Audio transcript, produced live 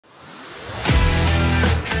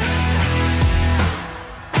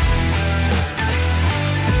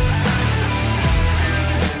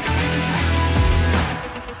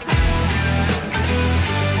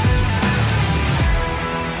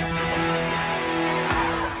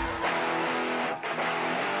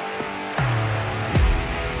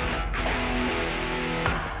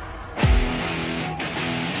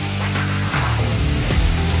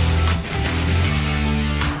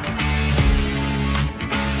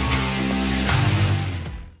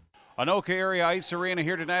Anoka Area Ice Arena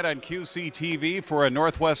here tonight on QCTV for a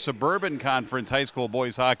Northwest Suburban Conference high school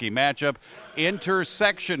boys hockey matchup.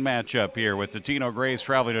 Intersection matchup here with Totino-Grace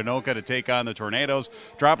traveling to Anoka to take on the Tornadoes.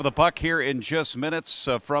 Drop of the puck here in just minutes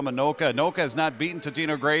from Anoka. Anoka has not beaten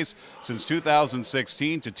Totino-Grace since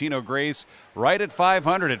 2016. Totino-Grace right at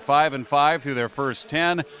 500 at 5-5 through their first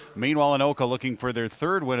 10. Meanwhile, Anoka looking for their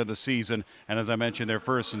third win of the season, and as I mentioned, their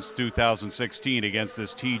first since 2016 against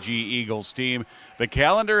this TG Eagles team. The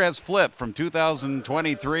calendar has flipped from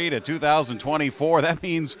 2023 to 2024. That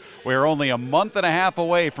means we're only a month and a half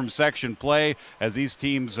away from section play as these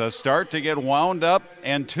teams start to get wound up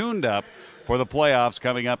and tuned up for the playoffs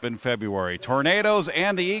coming up in February. Tornadoes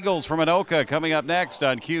and the Eagles from Anoka coming up next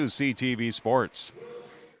on QCTV Sports.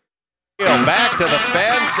 Back to the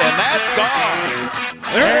fence, and that's gone.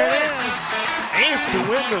 There it is. Ace to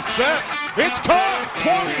win the set. It's caught.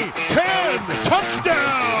 20-10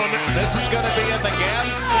 touchdown. This is going to be in the gap.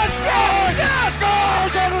 Yes! Yes! Goal!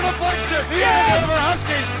 Go to the deflection. Yes! The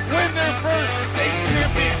Huskies win their first state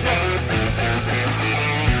championship.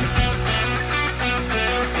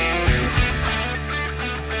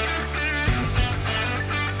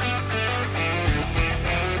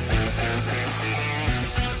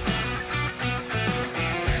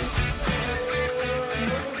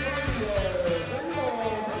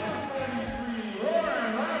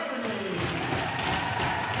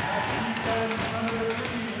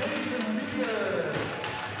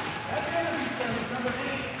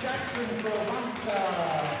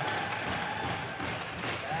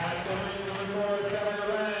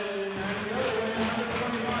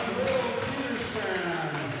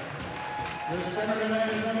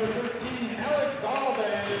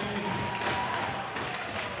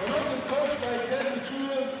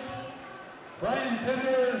 Brian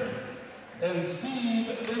Pinder and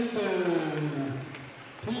Steve Vinson.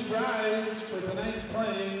 Please rise for tonight's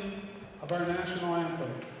playing of our national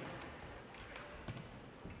anthem.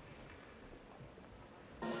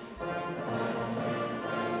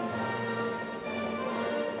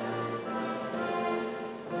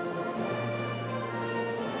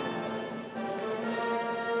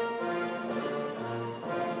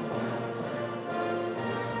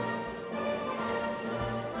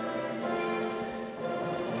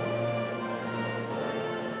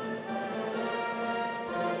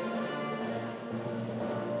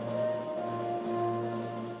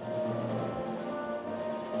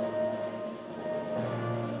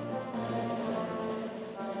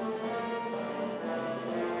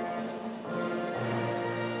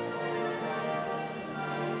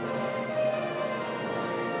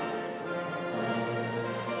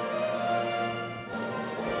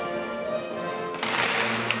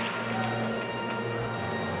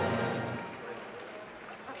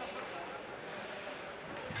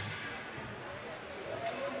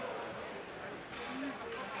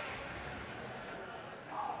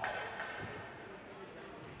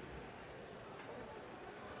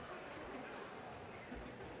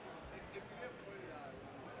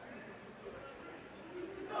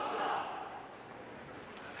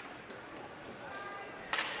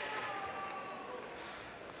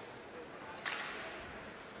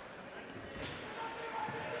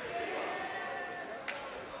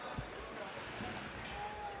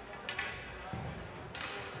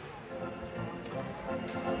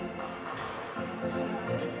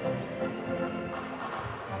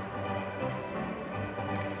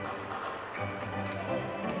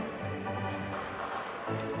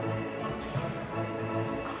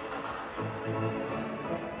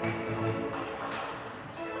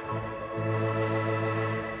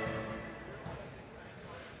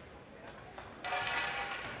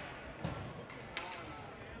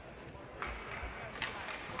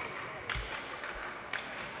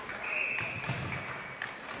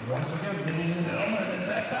 Once again, ladies and gentlemen, it's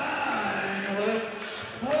that time with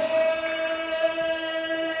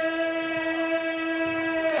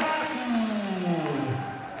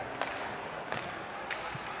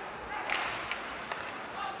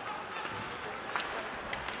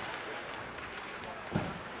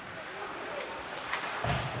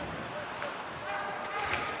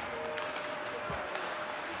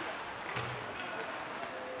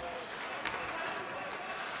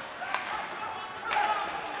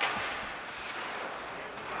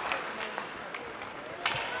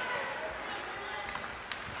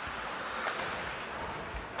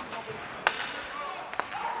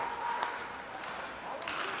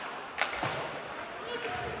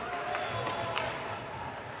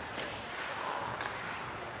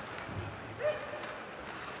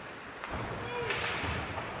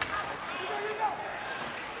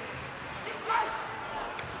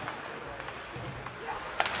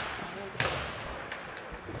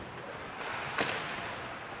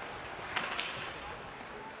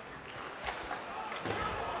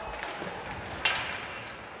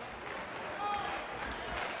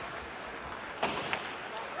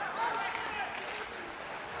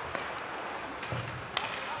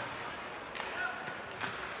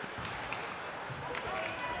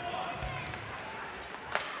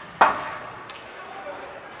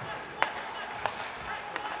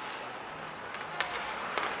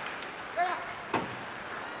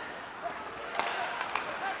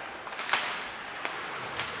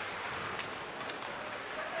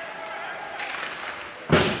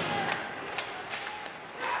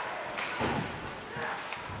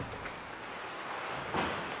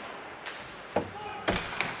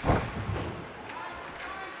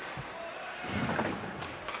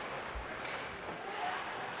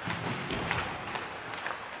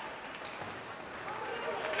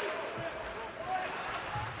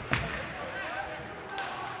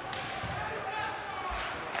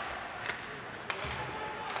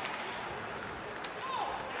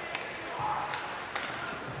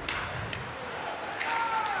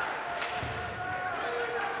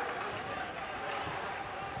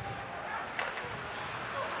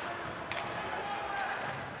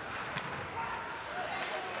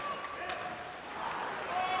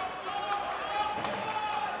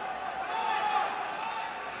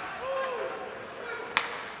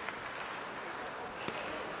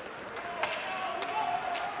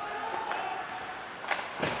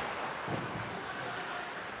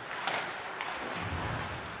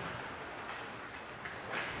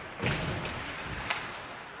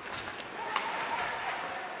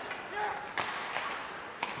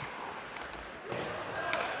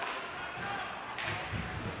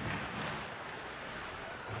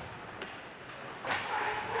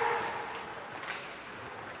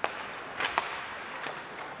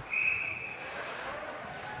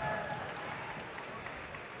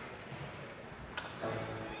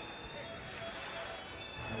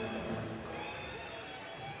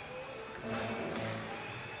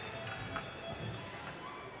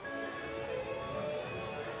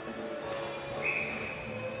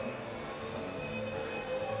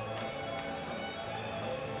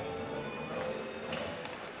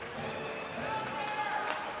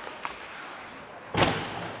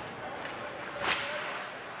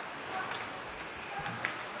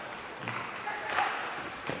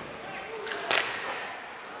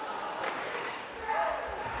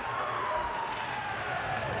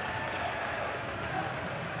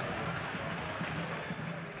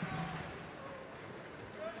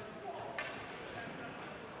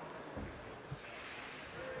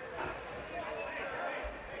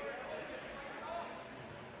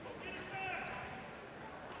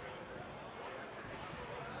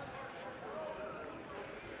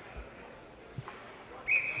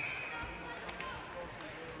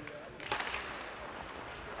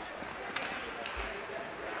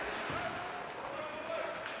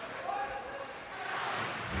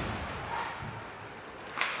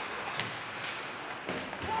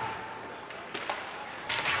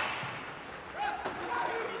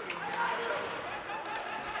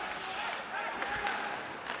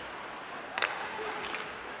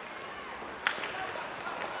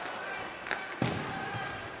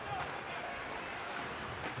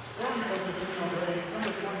Scoring for Totino-Grace,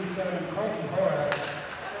 number 27, Colton Horak,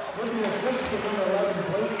 with the assist of number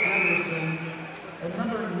 11, Blake Anderson, and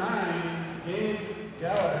number 9, Gabe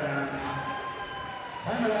Gallahan.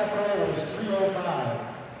 Time of that goal was 3:05.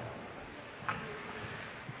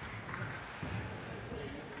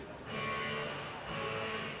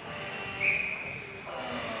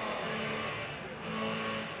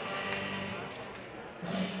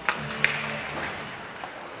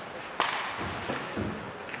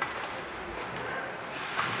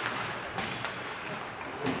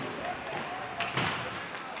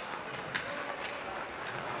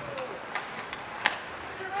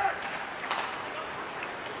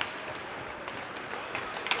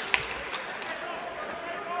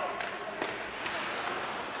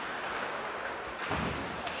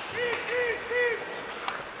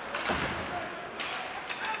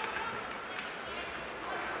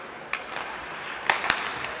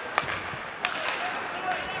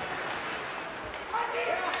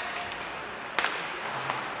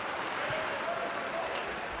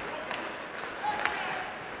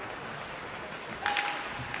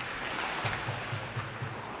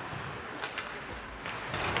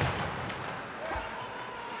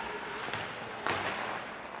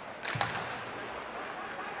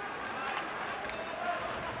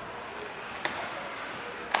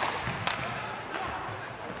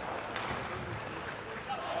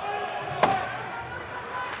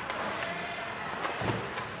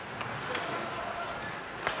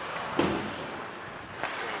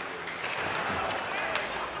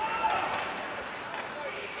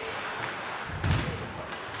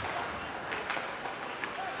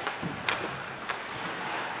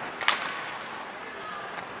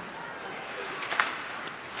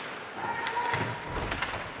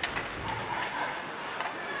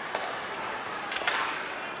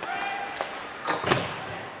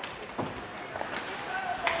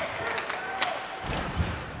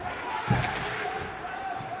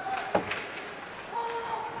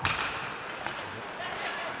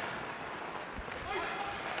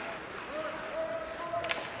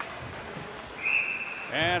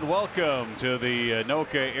 And welcome to the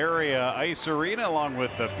Anoka Area Ice Arena along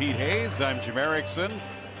with Pete Hayes. I'm Jim Erickson.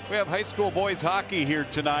 We have high school boys hockey here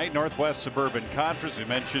tonight, Northwest Suburban Conference. We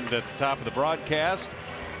mentioned at the top of the broadcast.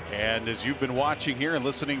 And as you've been watching here and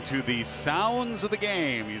listening to the sounds of the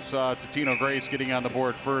game, you saw Totino-Grace getting on the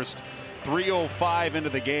board first. 3:05 into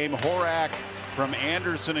the game. Horak from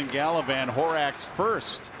Anderson and Gallivan. Horak's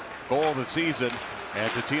first goal of the season. And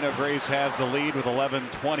Totino-Grace has the lead with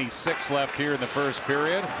 11:26 left here in the first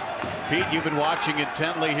period. Pete, you've been watching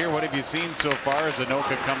intently here. What have you seen so far as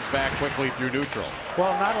Anoka comes back quickly through neutral?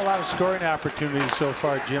 Well, not a lot of scoring opportunities so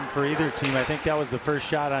far, Jim, for either team. I think that was the first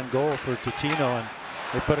shot on goal for Totino, and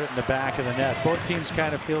they put it in the back of the net. Both teams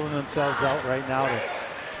kind of feeling themselves out right now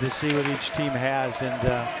to see what each team has.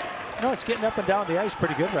 And it's getting up and down the ice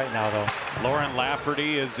pretty good right now, though. Lauren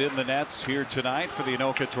Lafferty is in the nets here tonight for the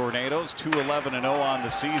Anoka Tornadoes. 2-11-0 on the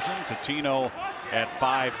season. Totino at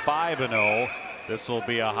 5-5-0. This will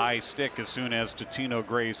be a high stick as soon as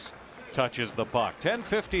Totino-Grace touches the puck.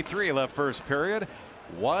 10:53 left first period.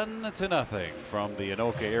 1-0 from the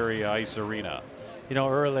Anoka Area Ice Arena.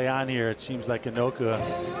 Early on here, it seems like Anoka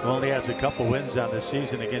only has a couple wins on the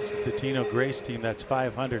season against the Totino-Grace team that's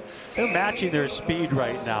 500. They're matching their speed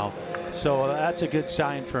right now, so that's a good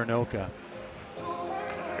sign for Anoka.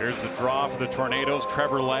 Here's the draw for the Tornadoes.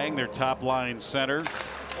 Trevor Lang, their top line center,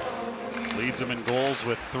 leads them in goals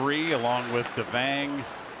with 3, along with DeVang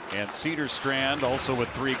and Cedarstrand, also with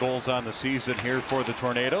 3 goals on the season here for the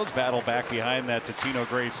Tornadoes. Battle back behind that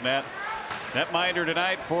Totino-Grace net. Netminder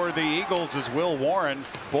tonight for the Eagles is Will Warren.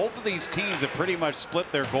 Both of these teams have pretty much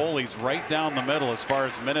split their goalies right down the middle as far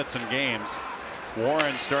as minutes and games.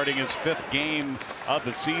 Warren starting his 5th game of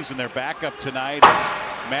the season. Their backup tonight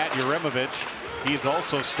is Matt Yurimovich. He's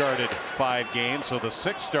also started 5 games, so the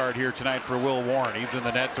 6th start here tonight for Will Warren. He's in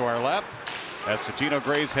the net to our left as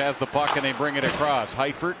Totino-Grace has the puck and they bring it across.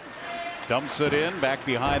 Heifert dumps it in back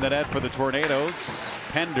behind the net for the Tornadoes.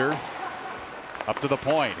 Pender up to the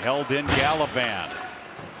point, held in Gallivan.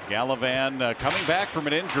 Gallivan coming back from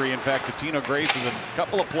an injury. In fact, Totino-Grace is a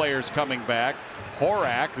couple of players coming back.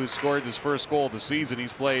 Horak, who scored his first goal of the season,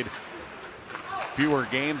 he's played fewer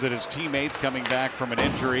games than his teammates, coming back from an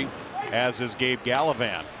injury, as is Gabe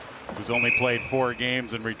Gallivan, who's only played 4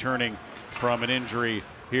 games and returning from an injury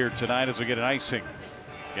here tonight as we get an icing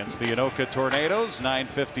against the Anoka Tornadoes.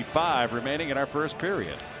 9:55 remaining in our first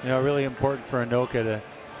period. Really important for Anoka to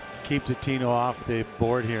keep Totino off the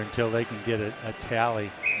board here until they can get a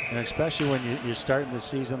tally. And especially when you're starting the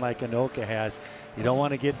season like Anoka has, you don't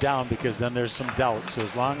want to get down because then there's some doubt. So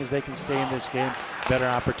as long as they can stay in this game, better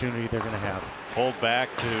opportunity they're going to have. Pulled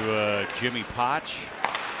back to Jimmy Potch.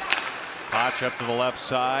 Potch up to the left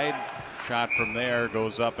side. Shot from there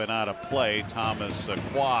goes up and out of play. Thomas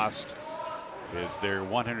Quast is their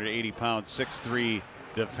 180-pound 6'3"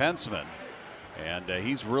 defenseman. And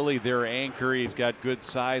he's really their anchor. He's got good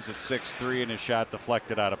size at 6'3", and his shot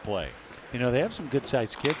deflected out of play. They have some good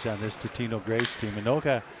sized kids on this Totino-Grace team.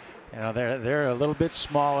 Anoka, they're a little bit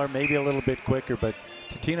smaller, maybe a little bit quicker, but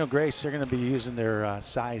Totino-Grace, they're going to be using their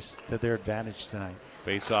size to their advantage tonight.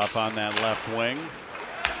 Face off on that left wing.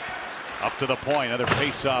 Up to the point. Another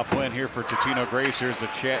face off win here for Totino-Grace. Here's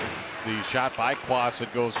the shot by Quas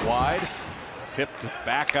that goes wide. Tipped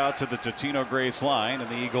back out to the Totino-Grace line, and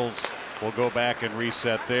the Eagles will go back and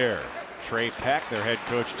reset there. Trey Peck, their head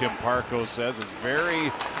coach Tim Parco says, is very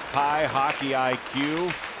high hockey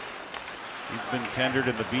IQ. He's been tendered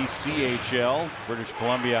in the BCHL, British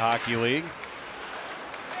Columbia Hockey League.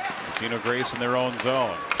 Totino-Grace in their own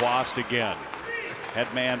zone. Quast again.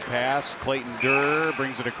 Headman pass. Clayton Durr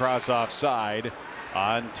brings it across offside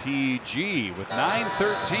on TG with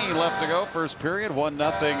 9:13 left to go. First period,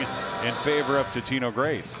 1-0 in favor of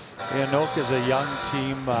Totino-Grace. Anoka's a young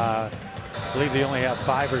team. I believe they only have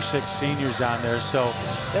 5 or 6 seniors on there, so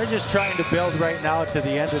they're just trying to build right now to the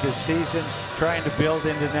end of the season, trying to build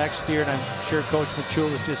into next year, and I'm sure Coach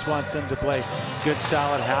Machulis just wants them to play good,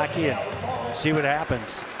 solid hockey and see what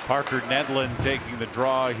happens. Parker Nedlin taking the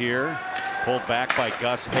draw here, pulled back by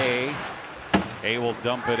Gus Hay. Hay will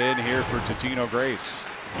dump it in here for Totino-Grace.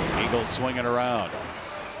 Eagles swinging around.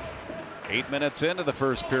 8 minutes into the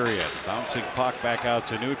first period. Bouncing puck back out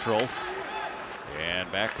to neutral.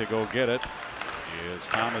 And back to go get it is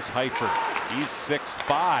Thomas Heifert. He's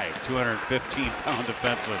 6'5", 215-pound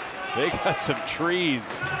defenseman. They got some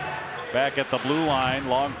trees back at the blue line.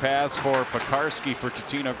 Long pass for Pekarski for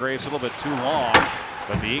Totino-Grace. A little bit too long,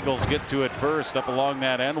 but the Eagles get to it first up along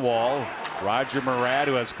that end wall. Roger Murad,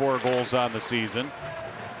 who has 4 goals on the season.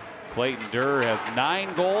 Clayton Durr has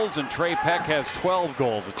 9 goals and Trey Peck has 12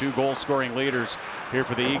 goals. The 2 goal-scoring leaders here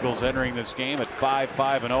for the Eagles entering this game at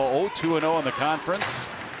 5-5-0, 0-2-0 in the conference.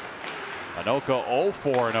 Anoka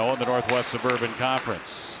 0-4-0 in the Northwest Suburban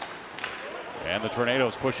Conference. And the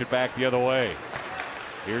Tornadoes push it back the other way.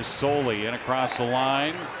 Here's Soley in across the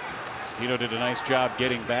line. Totino did a nice job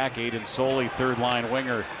getting back. Aiden Soley, third-line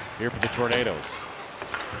winger here for the Tornadoes.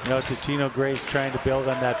 You know, Totino-Grace trying to build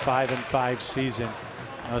on that 5-5 season.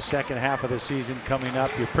 You know, second half of the season coming up,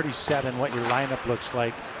 you're pretty set on what your lineup looks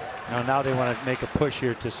like. You know, now they want to make a push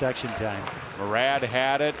here to section time. Murad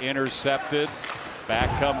had it, intercepted.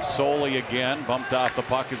 Back comes Soley again, bumped off the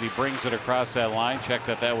puck as he brings it across that line. Check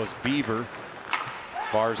that was Beaver.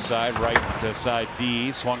 Far side, right to side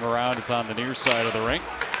D. Swung around, it's on the near side of the rink.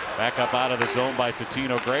 Back up out of the zone by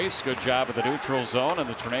Totino-Grace. Good job at the neutral zone, and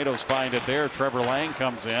the Tornadoes find it there. Trevor Lang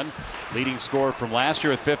comes in, leading scorer from last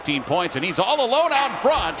year with 15 points, and he's all alone out in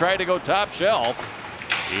front, trying to go top shelf.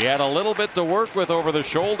 He had a little bit to work with over the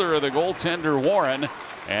shoulder of the goaltender Warren,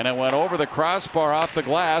 and it went over the crossbar off the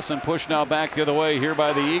glass and pushed now back the other way here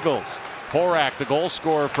by the Eagles. Horak, the goal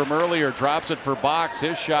scorer from earlier, drops it for Box.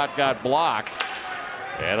 His shot got blocked.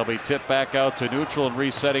 And it'll be tipped back out to neutral and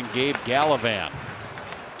resetting Gabe Gallivan.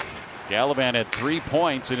 Gallivan had 3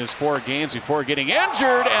 points in his 4 games before getting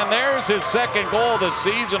injured, and there's his second goal of the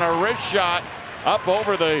season, a wrist shot up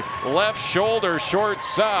over the left shoulder, short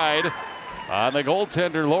side on the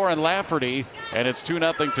goaltender Lauren Lafferty, and it's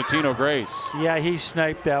 2-0 Totino-Grace. Yeah, he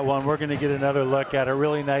sniped that one. We're going to get another look at a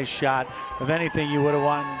really nice shot. If anything, you would have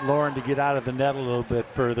wanted Lauren to get out of the net a little bit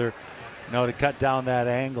further, you know, to cut down that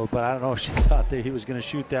angle, but I don't know if she thought that he was going to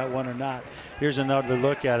shoot that one or not. Here's another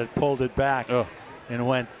look at it, pulled it back and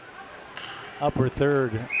went upper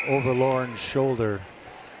third over Lauren's shoulder.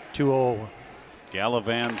 2-0.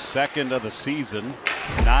 Gallivan's second of the season,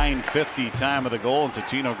 9:50 time of the goal, and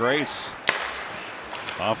Totino-Grace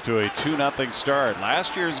off to a 2-0 start.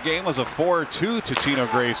 Last year's game was a 4-2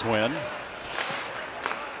 Totino-Grace win.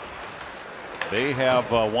 They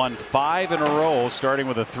have won 5 in a row, starting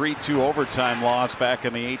with a 3-2 overtime loss back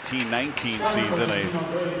in the 18-19 season. A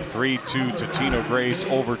 3-2 Totino-Grace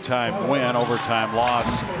overtime win, overtime loss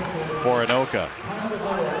for Anoka.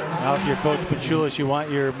 Now, if you're Coach Pachulis, you want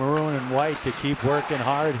your maroon and white to keep working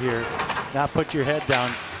hard here. Not put your head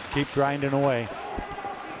down, keep grinding away.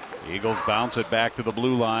 Eagles bounce it back to the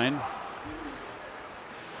blue line.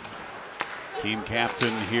 Team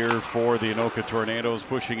captain here for the Anoka Tornadoes,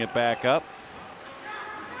 pushing it back up.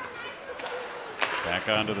 Back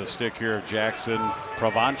onto the stick here of Jackson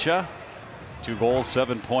Provancha. 2 goals,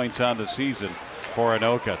 7 points on the season for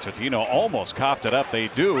Anoka. Totino almost coughed it up. They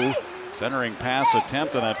do. Centering pass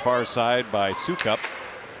attempt on that far side by Sukup.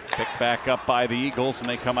 Picked back up by the Eagles, and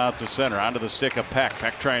they come out to center. Onto the stick of Peck.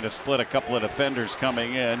 Peck trying to split a couple of defenders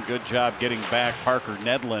coming in. Good job getting back Parker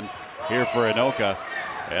Nedlin here for Anoka.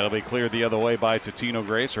 It'll be cleared the other way by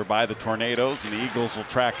Totino-Grace, or by the Tornadoes, and the Eagles will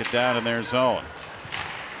track it down in their zone.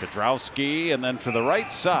 Kadrowski, and then for the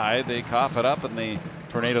right side, they cough it up, and the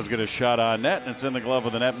Tornadoes get a shot on net, and it's in the glove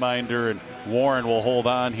of the netminder, and Warren will hold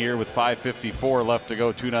on here with 5:54 left to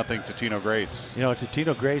go. 2-0 Totino-Grace. You know,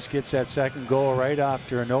 Totino-Grace gets that second goal right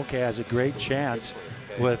after Anoka has a great chance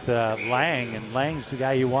with Lang, and Lang's the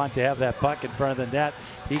guy you want to have that puck in front of the net.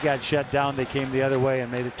 He got shut down. They came the other way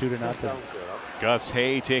and made it 2-0. Gus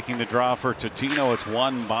Hay taking the draw for Totino. It's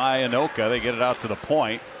won by Anoka. They get it out to the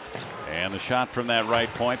point. And the shot from that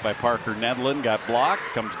right point by Parker Nedlin got blocked.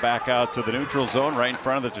 Comes back out to the neutral zone right in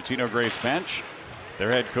front of the Totino-Grace bench.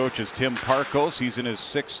 Their head coach is Tim Parkos. He's in his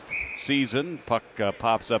 6th season. Puck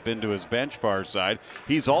pops up into his bench far side.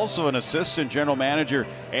 He's also an assistant general manager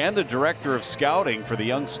and the director of scouting for the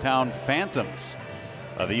Youngstown Phantoms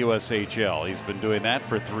of the USHL. He's been doing that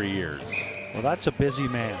for 3 years. Well, that's a busy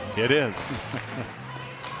man. It is.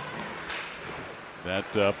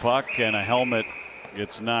 That puck and a helmet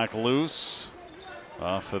gets knocked loose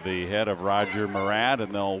off of the head of Roger Murad,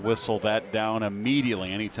 and they'll whistle that down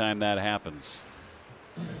immediately anytime that happens.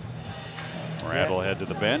 Murad will head to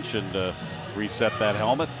the bench and reset that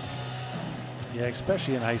helmet. Yeah,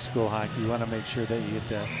 especially in high school hockey, you want to make sure that you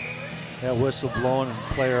get that whistle blown and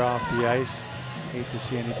player off the ice. Hate to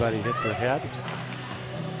see anybody hit their head.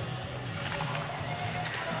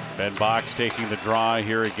 Ben Box taking the draw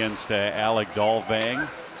here against Alec Dalvang.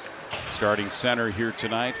 Starting center here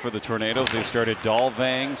tonight for the Tornadoes. They started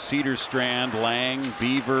Dalvang, Cedarstrand, Lang,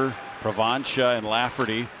 Beaver, Provancha, and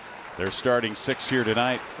Lafferty. They're starting 6 here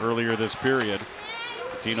tonight earlier this period.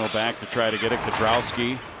 Totino back to try to get it.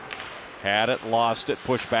 Kadrowski had it, lost it,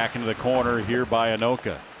 pushed back into the corner here by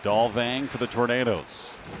Anoka. Dalvang for the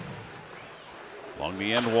Tornadoes. Along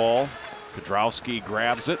the end wall. Kodrowski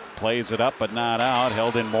grabs it, plays it up, but not out.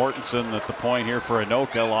 Held in Mortensen at the point here for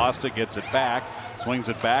Anoka. Lost it, gets it back, swings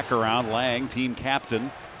it back around. Lang, team captain,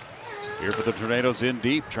 here for the Tornadoes in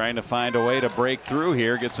deep, trying to find a way to break through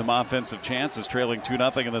here, get some offensive chances, trailing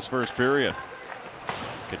 2-0 in this first period.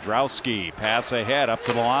 Kodrowski, pass ahead up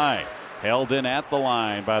to the line. Held in at the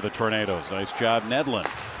line by the Tornadoes. Nice job, Nedlin.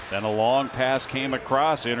 Then a long pass came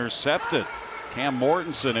across, intercepted. Cam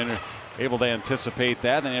Mortensen able to anticipate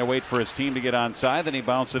that, and he had to wait for his team to get onside, then he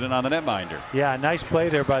bounced it in on the netminder. Yeah, nice play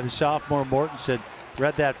there by the sophomore Mortensen.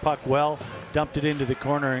 Read that puck well, dumped it into the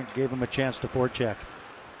corner, and gave him a chance to forecheck.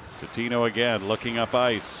 Totino again, looking up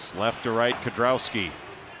ice. Left to right, Kodrowski.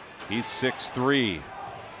 He's 6'3".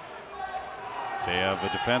 They have a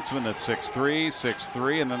defenseman that's 6'3",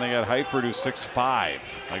 6'3", and then they got Heifert who's 6'5".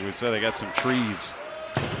 Like we said, they got some trees.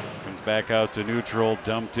 Comes back out to neutral,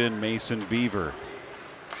 dumped in Mason Beaver.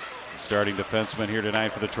 Starting defenseman here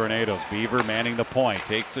tonight for the Tornadoes. Beaver manning the point,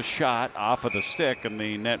 takes a shot off of the stick, and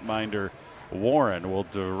the netminder Warren will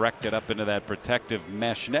direct it up into that protective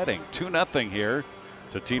mesh netting. 2-0 here.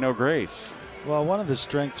 Totino-Grace. Well, one of the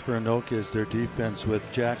strengths for Anoka is their defense with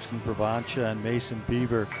Jackson Pravancha and Mason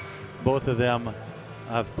Beaver. Both of them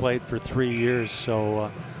have played for 3 years,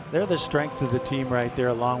 so they're the strength of the team right there,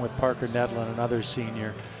 along with Parker Nedlin, another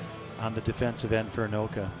senior on the defensive end for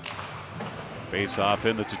Anoka. Face off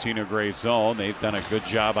in the Totino-Grace zone. They've done a good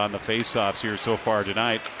job on the face-offs here so far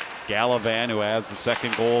tonight. Gallivan, who has the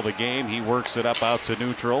second goal of the game, he works it up out to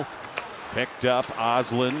neutral. Picked up,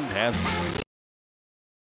 Oslin has...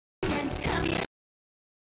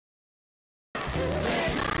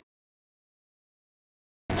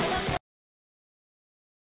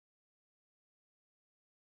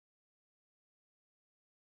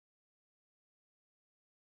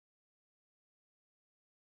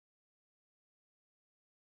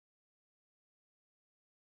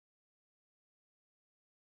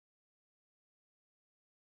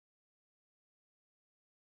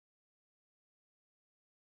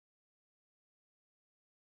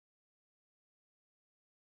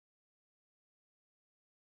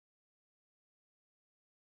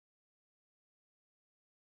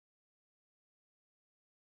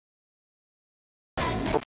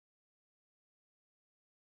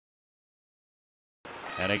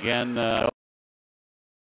 And again,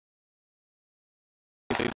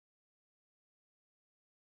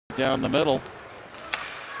 down the middle.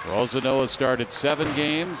 Rosano has started 7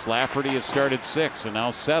 games. Lafferty has started 6, and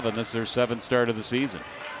now 7. This is their 7th start of the season.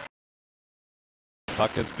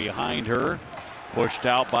 Puck is behind her, pushed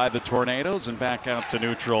out by the Tornadoes, and back out to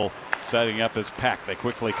neutral, setting up his Peck. They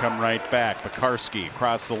quickly come right back. Pekarski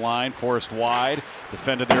across the line, forced wide,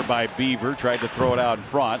 defended there by Beaver, tried to throw it out in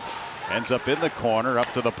front. Ends up in the corner,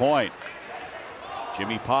 up to the point.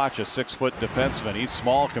 Jimmy Potch, a 6-foot defenseman. He's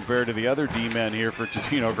small compared to the other D-men here for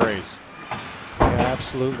Totino-Grace. Yeah,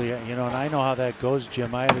 absolutely. You know, and I know how that goes,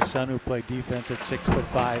 Jim. I have a son who played defense at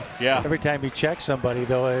 6'5". Yeah. Every time he checked somebody,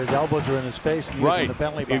 though, his elbows were in his face, and he was in the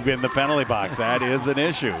penalty box. He'd been in the penalty box. That is an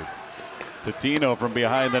issue. Totino from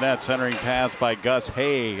behind the net, centering pass by Gus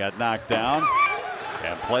Hay, got knocked down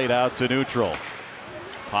and played out to neutral.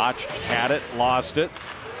 Potch had it, lost it.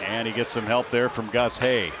 And he gets some help there from Gus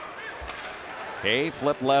Hay. Hay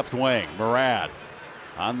flipped left wing. Murad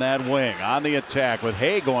on that wing, on the attack with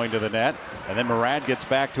Hay going to the net. And then Murad gets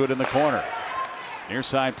back to it in the corner. Near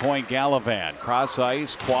side point, Gallivan. Cross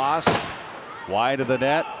ice, Quast. Wide of the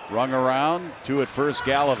net, rung around. 2 at first,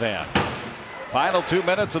 Gallivan. Final 2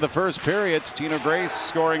 minutes of the first period. Totino-Grace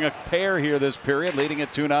scoring a pair here this period, leading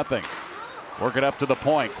it 2-0. Work it up to the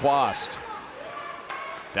point, Quast.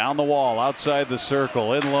 Down the wall, outside the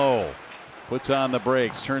circle, in low. Puts on the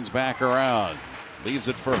brakes, turns back around. Leaves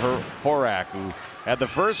it for Horak, who had the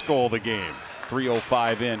first goal of the game.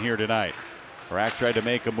 3:05 in here tonight. Horak tried to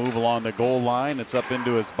make a move along the goal line. It's up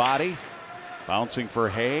into his body. Bouncing for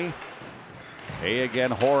Hay. Hay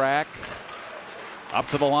again, Horak. Up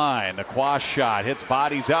to the line. The Quash shot hits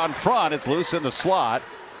bodies out in front. It's loose in the slot.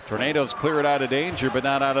 Tornadoes clear it out of danger, but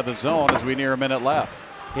not out of the zone as we near a minute left.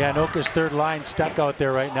 Yeah, Anoka's third line stuck out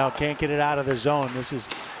there right now. Can't get it out of the zone. This is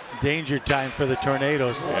danger time for the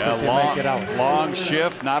Tornadoes. Looks like they make it out. Long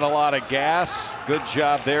shift, not a lot of gas. Good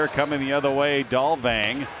job there coming the other way,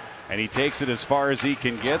 Dalvang. And he takes it as far as he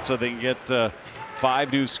can get so they can get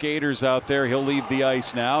 5 new skaters out there. He'll leave the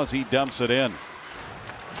ice now as he dumps it in.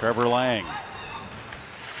 Trevor Lang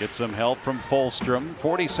gets some help from Fulstrom.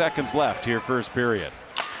 40 seconds left here, first period.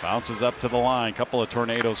 Bounces up to the line. Couple of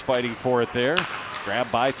Tornadoes fighting for it there.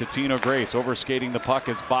 Grabbed by Totino-Grace. Overskating the puck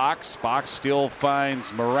is Box. Box still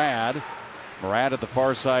finds Murad. Murad at the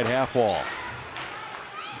far side half wall.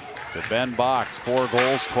 to Ben Box. 4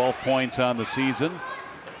 goals, 12 points on the season.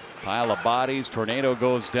 Pile of bodies. Tornado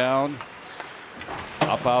goes down.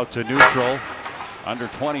 Up out to neutral. Under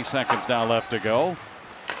 20 seconds now left to go.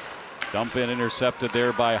 Dump in intercepted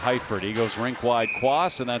there by Heifert. He goes rink wide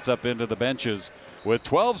Quast, and that's up into the benches with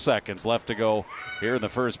 12 seconds left to go here in the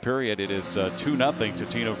first period. It is 2-0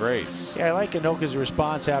 Totino-Grace. Yeah, I like Anoka's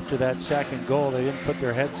response after that second goal. They didn't put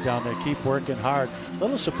their heads down. They keep working hard. A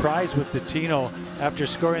little surprised with Totino after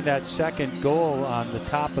scoring that second goal on the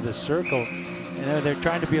top of the circle. And they're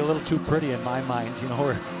trying to be a little too pretty in my mind, you know,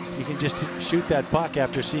 where you can just shoot that puck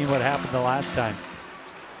after seeing what happened the last time.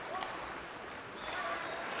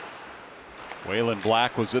 Waylon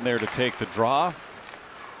Black was in there to take the draw.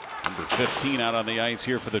 Number 15 out on the ice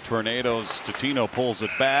here for the Tornadoes. Totino pulls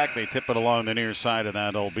it back. They tip it along the near side, and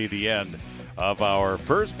that'll be the end of our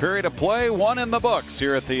first period of play. 1 in the books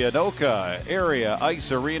here at the Anoka Area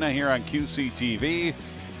Ice Arena here on QCTV.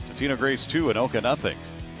 Totino-Grace 2, Anoka nothing.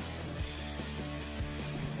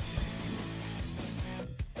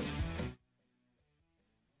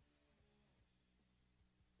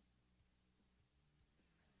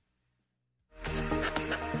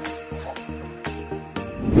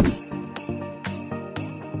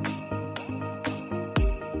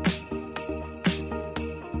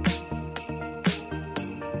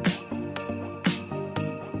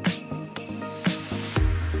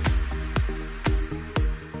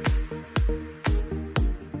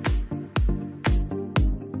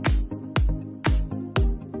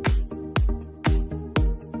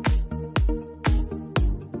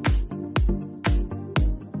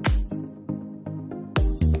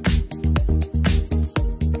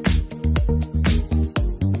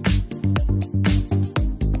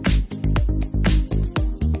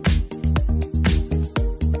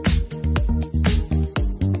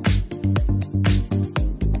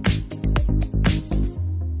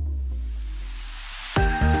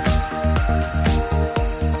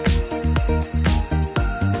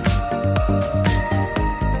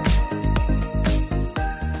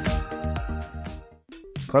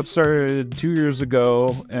 Club started 2 years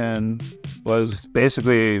ago and was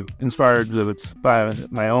basically inspired by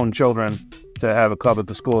my own children to have a club at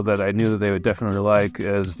the school that I knew that they would definitely like,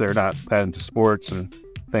 as they're not that into sports and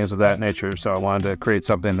things of that nature. So I wanted to create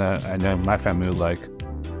something that I know my family would like.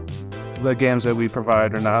 The games that we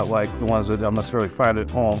provide are not like the ones that they'll necessarily find at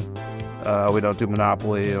home. We don't do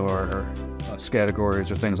Monopoly or categories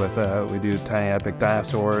or things like that. We do Tiny Epic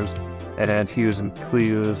Dinosaurs and Hues and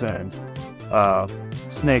Clues and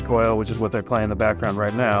Snake Oil, which is what they're playing in the background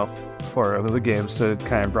right now, for the games to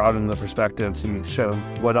kind of broaden the perspectives and show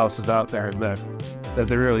what else is out there, that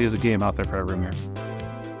there really is a game out there for everyone.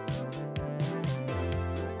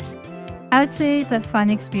 I would say it's a fun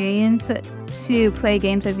experience to play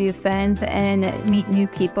games with your friends and meet new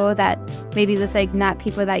people that maybe just like not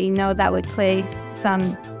people that you know that would play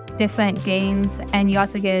some different games, and you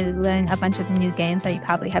also get to learn a bunch of new games that you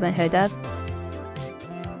probably haven't heard of.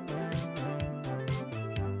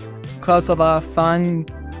 Club's a lot of fun.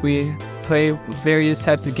 We play various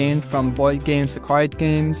types of games, from board games to card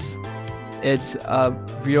games. It's a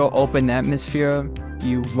real open atmosphere.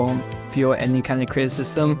 You won't feel any kind of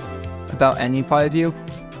criticism about any part of you.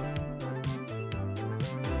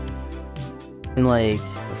 In like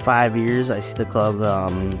 5 years, I see the club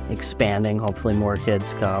expanding. Hopefully more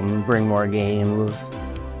kids come, bring more games,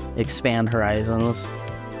 expand horizons.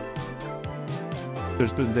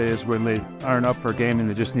 There's been days when they aren't up for a game and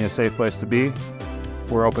they just need a safe place to be.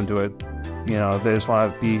 We're open to it. You know, they just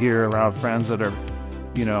want to be here around friends that are,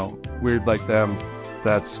 you know, weird like them.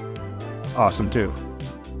 That's awesome too.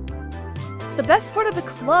 The best part of the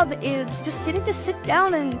club is just getting to sit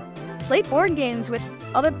down and play board games with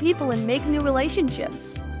other people and make new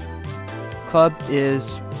relationships. Club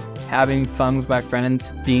is having fun with my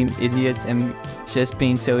friends, being idiots and just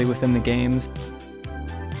being silly within the games.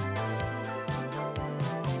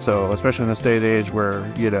 So especially in this day and age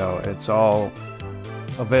where, you know, it's all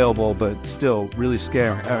available but still really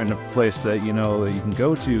scary, having a place that you know that you can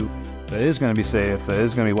go to that is going to be safe, that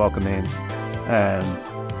is going to be welcoming, and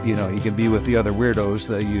you know, you can be with the other weirdos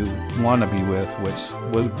that you want to be with, which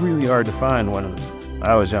was really hard to find when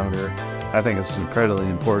I was younger. I think it's incredibly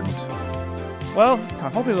important. Well,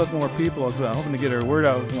 I'm hoping that more people is hoping to get our word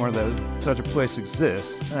out more that such a place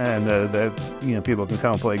exists, and that, you know, people can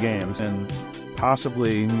come and play games, and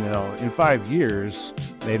possibly, you know, in 5 years,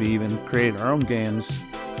 maybe even create our own games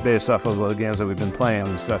based off of the games that we've been playing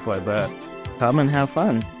and stuff like that. Come and have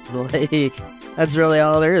fun. Like, that's really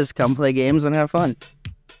all there is. Come play games and have fun.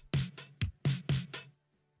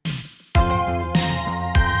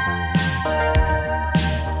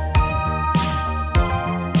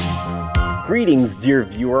 Greetings, dear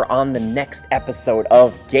viewer, on the next episode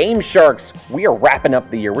of Game Sharks. We are wrapping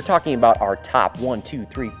up the year. We're talking about our top 1, 2,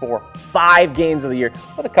 3, 4, 5 games of the year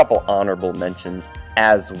with a couple honorable mentions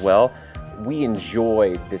as well. We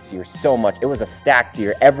enjoyed this year so much. It was a stacked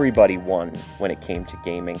year. Everybody won when it came to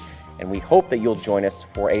gaming. And we hope that you'll join us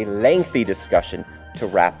for a lengthy discussion to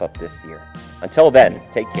wrap up this year. Until then,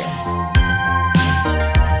 take care.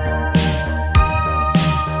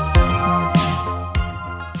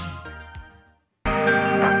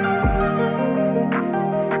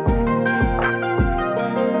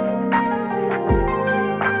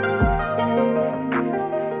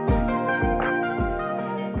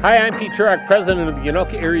 Hi, I'm Pete Turok, president of the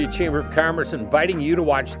Anoka Area Chamber of Commerce, inviting you to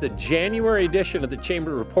watch the January edition of the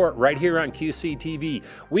Chamber Report right here on QCTV.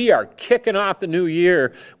 We are kicking off the new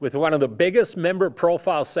year with one of the biggest member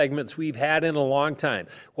profile segments we've had in a long time.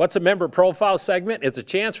 What's a member profile segment? It's a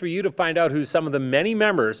chance for you to find out who some of the many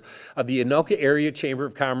members of the Anoka Area Chamber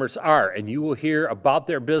of Commerce are, and you will hear about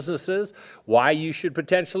their businesses, why you should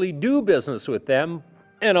potentially do business with them,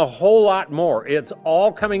 and a whole lot more. It's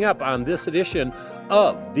all coming up on this edition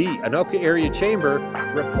of the Anoka Area Chamber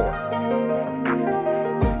Report.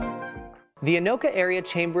 The Anoka Area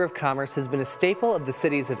Chamber of Commerce has been a staple of the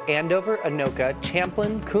cities of Andover, Anoka,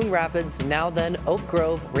 Champlin, Coon Rapids, Now Then, Oak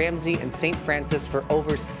Grove, Ramsey, and St. Francis for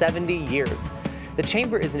over 70 years. The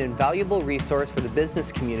Chamber is an invaluable resource for the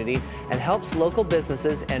business community and helps local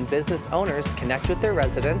businesses and business owners connect with their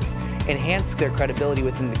residents, enhance their credibility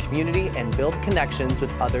within the community, and build connections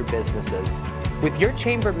with other businesses. With your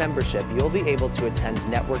Chamber membership, you'll be able to attend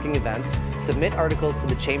networking events, submit articles to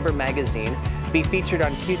the Chamber magazine, be featured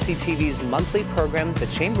on QCTV's monthly program, The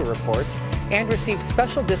Chamber Report, and receive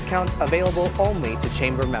special discounts available only to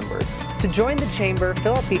Chamber members. To join the Chamber,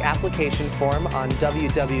 fill out the application form on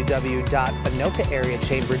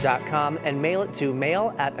www.anokaareachamber.com and mail it to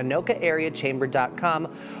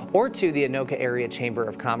mail@anokaareachamber.com or to the Anoka Area Chamber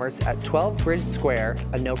of Commerce at 12 Bridge Square,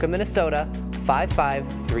 Anoka, Minnesota,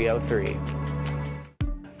 55303.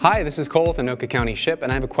 Hi, this is Cole with Anoka County Ship,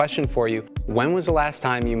 and I have a question for you. When was the last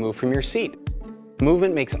time you moved from your seat?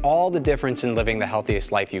 Movement makes all the difference in living the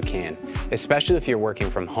healthiest life you can, especially if you're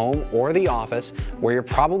working from home or the office where you're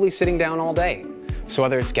probably sitting down all day. So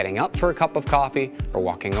whether it's getting up for a cup of coffee or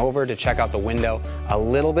walking over to check out the window, a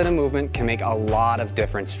little bit of movement can make a lot of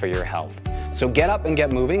difference for your health. So get up and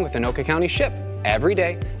get moving with Anoka County Ship every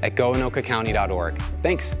day at goanokacounty.org.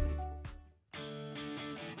 Thanks.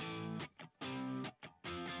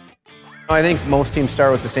 I think most teams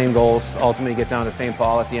start with the same goals, ultimately get down to St.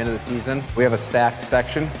 Paul at the end of the season. We have a stacked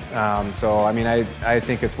section, so I mean, I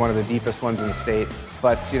think it's one of the deepest ones in the state.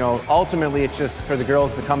 But, you know, ultimately it's just for the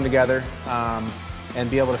girls to come together and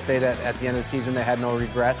be able to say that at the end of the season they had no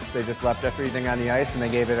regrets. They just left everything on the ice and they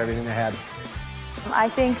gave it everything they had. I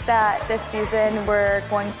think that this season we're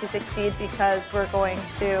going to succeed because we're going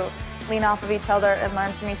to lean off of each other and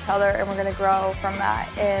learn from each other, and we're going to grow from that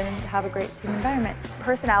and have a great team environment.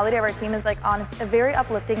 Personality of our team is like honest, a very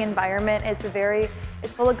uplifting environment. It's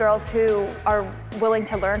full of girls who are willing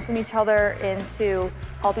to learn from each other and to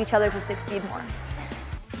help each other to succeed more.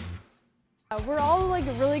 We're all like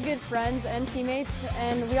really good friends and teammates,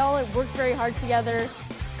 and we all work very hard together.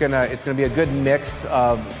 It's gonna be a good mix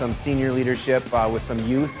of some senior leadership with some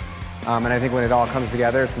youth, and I think when it all comes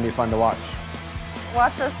together, it's gonna be fun to watch.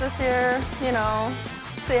 Watch us this year, you know,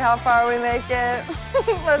 see how far we make it.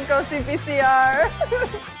 Let's go CPCR.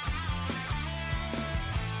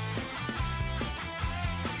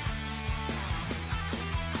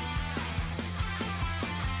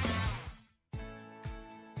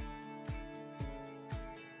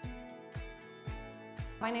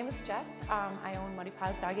 My name is Jess. I own Muddy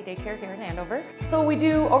Paws Doggy Daycare here in Andover. So we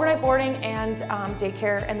do overnight boarding and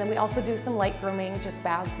daycare, and then we also do some light grooming, just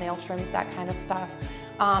baths, nail trims, that kind of stuff.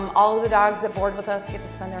 All of the dogs that board with us get to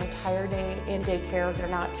spend their entire day in daycare. They're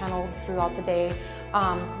not kenneled throughout the day.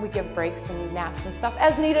 We give breaks and naps and stuff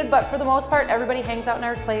as needed, but for the most part, everybody hangs out in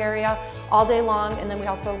our play area all day long. And then we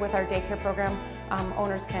also, with our daycare program,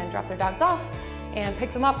 owners can drop their dogs off and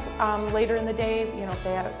pick them up later in the day. You know, if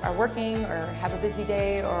they are working or have a busy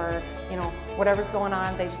day or, you know, whatever's going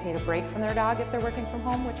on, they just need a break from their dog if they're working from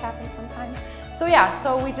home, which happens sometimes. So yeah,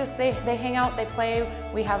 so they hang out, they play.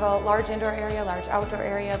 We have a large indoor area, large outdoor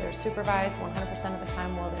area. They're supervised 100% of the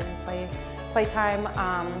time while they're in playtime,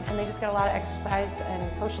 and they just get a lot of exercise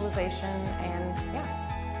and socialization, and yeah.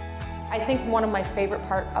 I think one of my favorite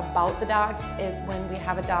part about the dogs is when we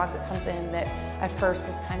have a dog that comes in that at first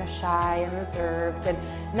is kind of shy and reserved and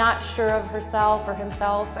not sure of herself or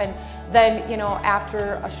himself, and then, you know,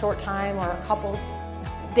 after a short time or a couple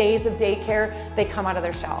days of daycare, they come out of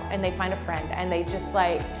their shell and they find a friend, and they just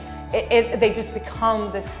like, they just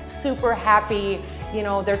become this super happy, you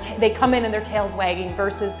know, they come in and their tail's wagging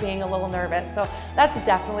versus being a little nervous. So that's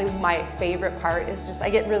definitely my favorite part, is just I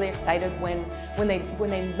get really excited when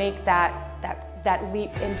they make that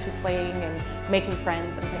leap into playing and making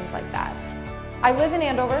friends and things like that. I live in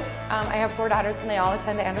Andover. I have 4 daughters and they all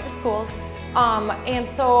attend Andover schools. And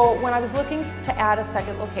so when I was looking to add a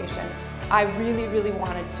second location, I really, really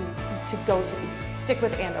wanted to stick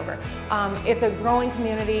with Andover. It's a growing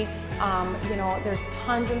community. You know, there's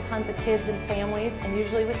tons and tons of kids and families, and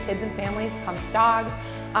usually with kids and families comes dogs.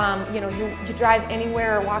 You know, you drive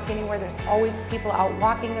anywhere or walk anywhere, there's always people out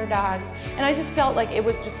walking their dogs. And I just felt like it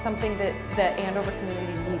was just something that the Andover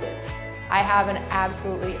community needed. I have an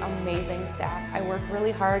absolutely amazing staff. I work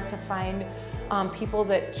really hard to find people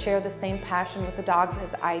that share the same passion with the dogs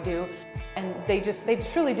as I do. And they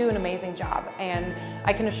truly do an amazing job. And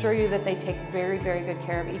I can assure you that they take very, very good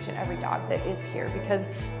care of each and every dog that is here, because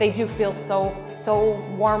they do feel so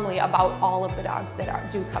warmly about all of the dogs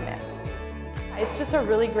that do come in. It's just a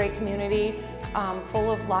really great community, full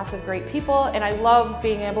of lots of great people, and I love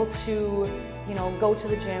being able to, you know, go to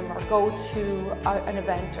the gym or go to an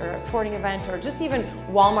event or a sporting event, or just even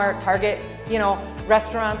Walmart, Target, you know,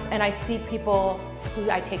 restaurants, and I see people who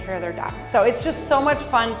I take care of their dogs. So it's just so much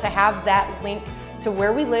fun to have that link to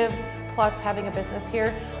where we live, plus having a business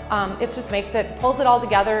here. It just pulls it all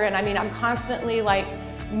together, and I mean, I'm constantly like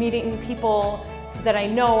meeting people that I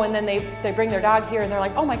know, and then they bring their dog here and they're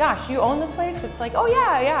like, oh my gosh, you own this place? It's like, oh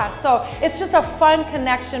yeah. So it's just a fun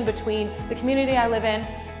connection between the community I live in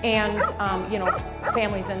and you know,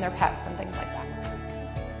 families and their pets and things like that.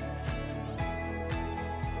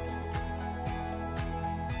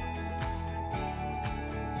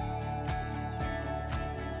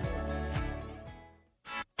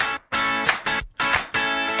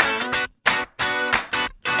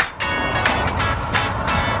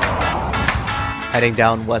 Heading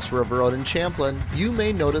down West River Road in Champlin, you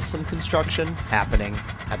may notice some construction happening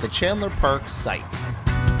at the Chandler Park site.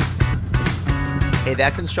 Hey,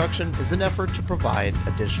 that construction is an effort to provide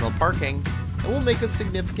additional parking and will make a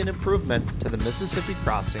significant improvement to the Mississippi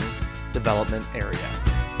Crossings development area.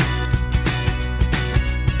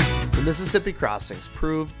 The Mississippi Crossings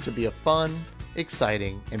proved to be a fun,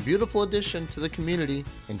 exciting, and beautiful addition to the community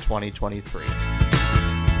in 2023.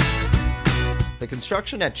 The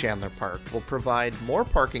construction at Chandler Park will provide more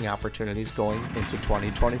parking opportunities going into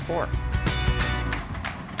 2024.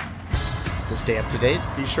 To stay up to date,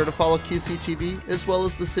 be sure to follow QCTV as well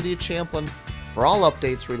as the City of Champlin for all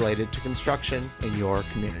updates related to construction in your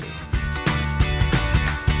community.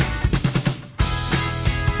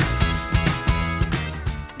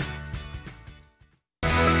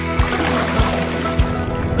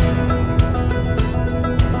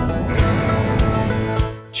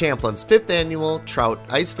 Champlin's 5th annual trout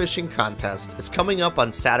ice fishing contest is coming up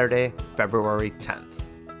on Saturday, February 10th.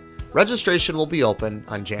 Registration will be open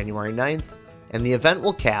on January 9th, and the event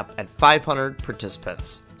will cap at 500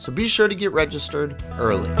 participants, so be sure to get registered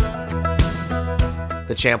early.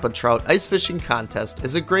 The Champlin Trout Ice Fishing Contest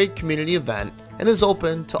is a great community event and is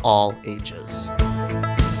open to all ages.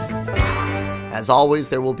 As always,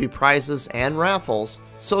 there will be prizes and raffles,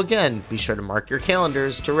 so again, be sure to mark your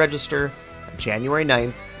calendars to register on January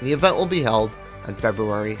 9th, and the event will be held on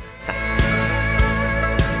February 10th.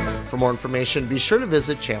 For more information, be sure to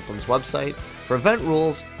visit Champlin's website for event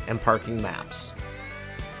rules and parking maps.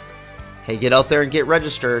 Hey, get out there and get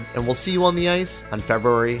registered, and we'll see you on the ice on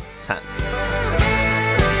February 10th.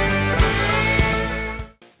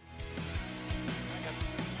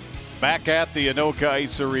 Back at the Anoka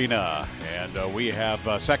Ice Arena, and we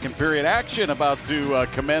have second period action about to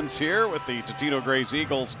commence here with the Totino-Grace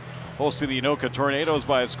Eagles hosting the Anoka Tornadoes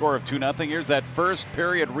by a score of 2-0. Here's that first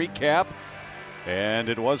period recap, and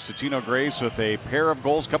it was Totino-Grace with a pair of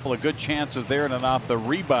goals, couple of good chances there, and then off the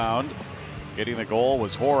rebound, getting the goal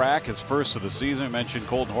was Horak, his first of the season. I mentioned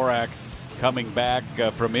Colton Horak coming back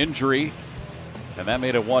from injury, and that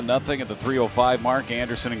made it 1-0 at the 3:05 mark.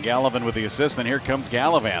 Anderson and Gallivan with the assist. Then here comes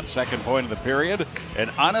Gallivan, second point of the period. An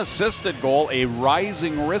unassisted goal, a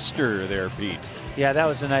rising wrister there, Pete. Yeah, that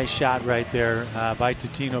was a nice shot right there by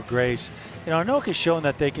Totino-Grace. You know, Anoka's shown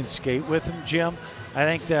that they can skate with him, Jim. I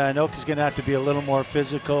think Anoka's going to have to be a little more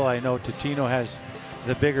physical. I know Totino has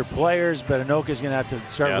the bigger players, but Anoka's going to have to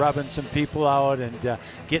start rubbing some people out and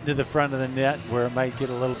getting to the front of the net where it might get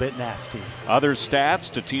a little bit nasty. Other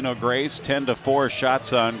stats, Totino-Grace 10-4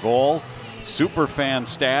 shots on goal. Superfan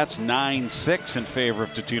stats 9-6 in favor of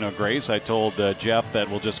Totino-Grace. I told Jeff that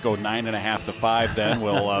we'll just go 9.5-5 then.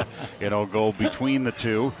 We'll go between the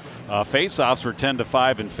two. Face-offs were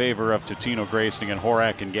 10-5 in favor of Totino-Grace, and again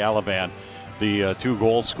Horak and Gallivan the 2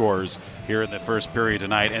 goal scorers here in the first period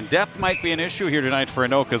tonight. And depth might be an issue here tonight for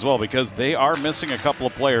Anoka as well, because they are missing a couple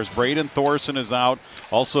of players. Braden Thorson is out.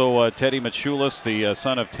 Also, Teddy Machulis, the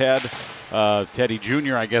son of Ted. Teddy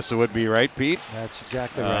Jr., I guess it would be, right, Pete? That's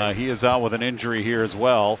exactly right. He is out with an injury here as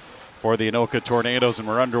well for the Anoka Tornadoes, and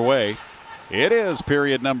we're underway. It is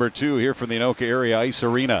period number 2 here from the Anoka Area Ice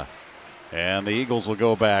Arena. And the Eagles will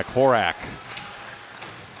go back. Horak.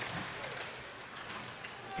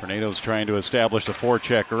 Tornadoes trying to establish a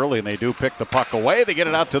forecheck early, and they do pick the puck away. They get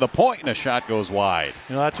it out to the point, and a shot goes wide.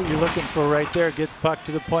 You know, that's what you're looking for right there. Get the puck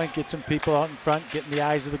to the point, get some people out in front, get in the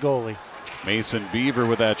eyes of the goalie. Mason Beaver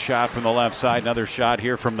with that shot from the left side. Another shot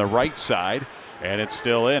here from the right side. And it's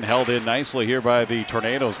still in, held in nicely here by the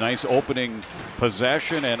Tornadoes. Nice opening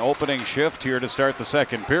possession and opening shift here to start the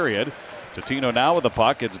second period. Totino now with the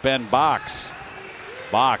puck. It's Ben Box.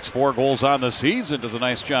 Box, 4 goals on the season, does a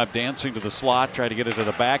nice job dancing to the slot. Tried to get it to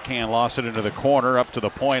the backhand, lost it into the corner, up to the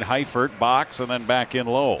point. Heifert, Box, and then back in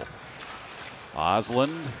low.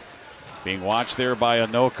 Osland being watched there by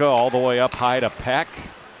Anoka, all the way up high to Peck.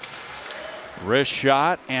 Wrist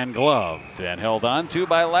shot and gloved and held on to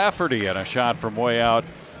by Lafferty, and a shot from way out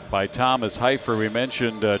by Thomas Heifert. We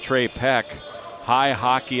mentioned Trey Peck, high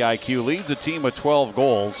hockey IQ, leads a team with 12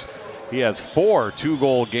 goals. He has 4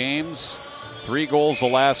 2-goal games, 3 goals the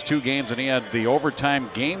last 2 games, and he had the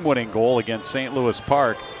overtime game-winning goal against St. Louis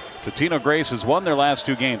Park. Totino-Grace has won their last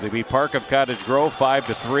 2 games. They beat Park of Cottage Grove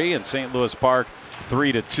 5-3 and St. Louis Park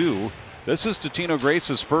 3-2. This is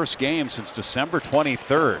Totino-Grace's first game since December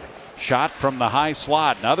 23rd. Shot from the high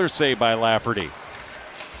slot. Another save by Lafferty.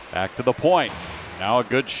 Back to the point. Now a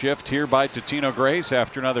good shift here by Totino-Grace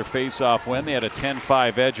after another face-off win. They had a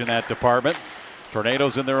 10-5 edge in that department.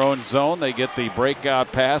 Tornadoes in their own zone. They get the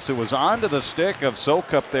breakout pass. It was onto the stick of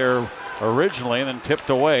Sokup there originally and then tipped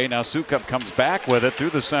away. Now Sokup comes back with it through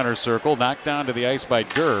the center circle. Knocked down to the ice by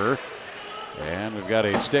Durr. And we've got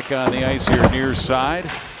a stick on the ice here near side.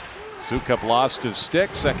 Sukup lost his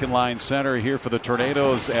stick. Second line center here for the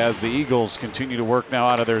Tornadoes as the Eagles continue to work now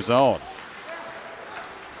out of their zone.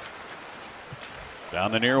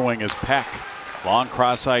 Down the near wing is Peck. Long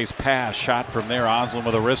cross ice pass. Shot from there. Osland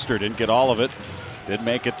with a wrister. Didn't get all of it. Didn't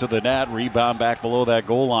make it to the net. Rebound back below that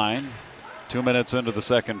goal line. 2 minutes into the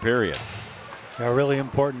second period. Really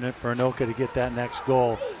important for Anoka to get that next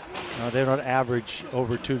goal. They don't average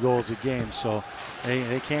over 2 goals a game, so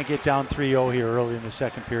they can't get down 3-0 here early in the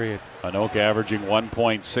second period. Anoka averaging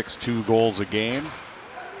 1.62 goals a game.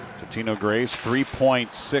 Totino-Grace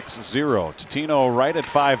 3.60. Totino right at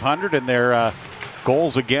 500, and their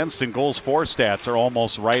goals against and goals for stats are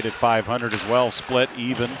almost right at 500 as well. Split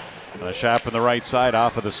even. A shot from the right side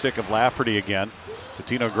off of the stick of Lafferty again.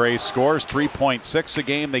 Totino-Grace scores 3.6 a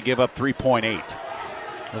game. They give up 3.8.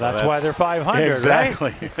 Well, that's why they're 500,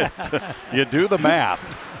 exactly. Right? You do the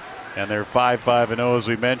math. And they're 5-5-0 as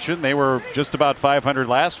we mentioned. They were just about 500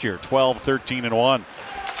 last year, 12-13-1.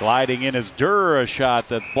 Gliding in is Durr, a shot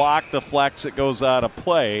that's blocked, deflects, it goes out of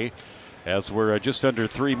play. As we're just under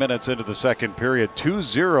 3 minutes into the second period,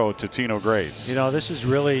 2-0 to Totino-Grace. You know, this is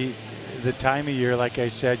really the time of year, like I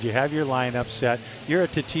said, you have your lineup set. You're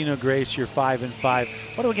at Totino-Grace, you're 5-5.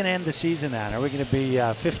 What are we going to end the season on? Are we going to be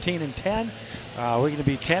 15-10? We're going to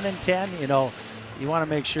be 10-10. You know, you want to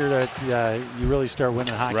make sure that you really start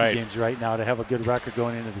winning hockey games right now to have a good record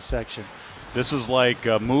going into the section. This is like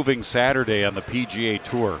moving Saturday on the PGA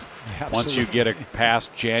Tour. Absolutely. Once you get it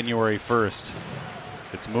past January 1st,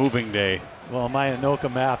 it's moving day. Well, my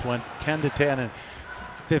Anoka math went 10-10 and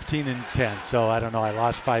 15-10. So I don't know. I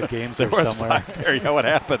lost 5 games there somewhere. 5 there. Yeah, what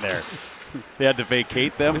happened there? They had to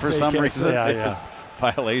vacate them for some reason. Yeah.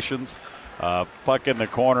 Violations. Puck in the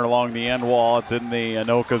corner along the end wall. It's in the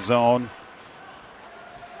Anoka zone.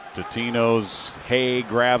 Totino's Hay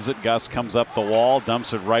grabs it. Gus comes up the wall,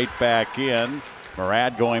 dumps it right back in.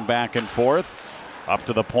 Murad going back and forth. Up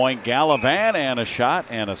to the point, Gallivan, and a shot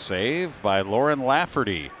and a save by Lauren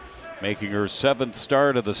Lafferty. Making her 7th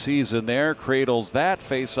start of the season there. Cradles that.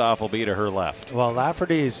 Face-off will be to her left. Well,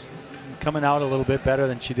 Lafferty's coming out a little bit better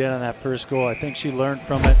than she did on that first goal. I think she learned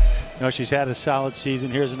from it. You know, she's had a solid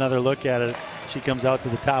season. Here's another look at it. She comes out to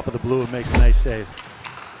the top of the blue and makes a nice save.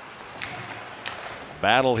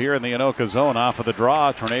 Battle here in the Anoka zone off of the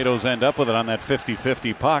draw. Tornadoes end up with it on that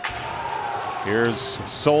 50-50 puck. Here's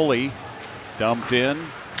Soley dumped in.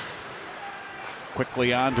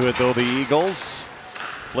 Quickly onto it though, the Eagles.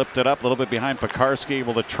 Flipped it up a little bit behind Pekarski,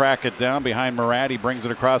 able to track it down behind Murad. He brings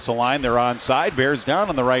it across the line. They're onside. Bears down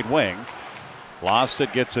on the right wing. Lost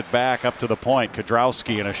it, gets it back up to the point.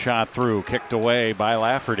 Kodrowski and a shot through. Kicked away by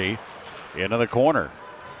Lafferty into the corner.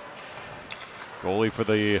 Goalie for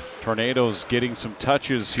the Tornadoes getting some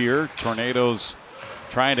touches here. Tornadoes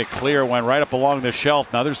trying to clear, went right up along the shelf.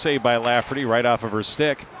 Another save by Lafferty right off of her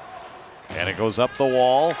stick. And it goes up the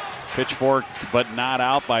wall. Pitchforked but not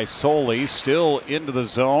out by Soley. Still into the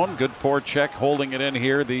zone. Good forecheck holding it in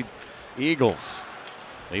here. The Eagles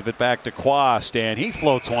leave it back to Quast, and he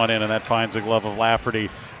floats one in, and that finds the glove of Lafferty,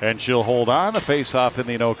 and she'll hold on the face-off in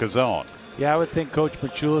the Anoka zone. Yeah, I would think Coach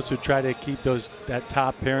Machulis would try to keep that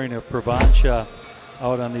top pairing of Provancha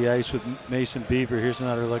out on the ice with Mason Beaver. Here's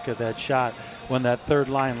another look at that shot when that third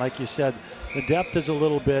line, like you said, the depth is a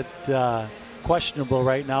little bit questionable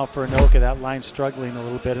right now for Anoka. That line's struggling a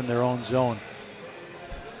little bit in their own zone.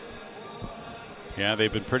 Yeah,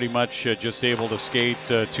 they've been pretty much just able to skate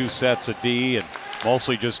 2 sets of D and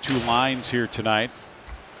mostly just 2 lines here tonight.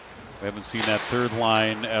 We haven't seen that third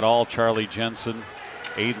line at all. Charlie Jensen,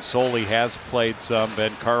 Aiden Soley has played some.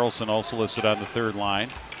 Ben Carlson also listed on the third line.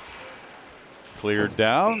 Cleared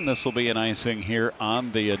down. This will be an icing here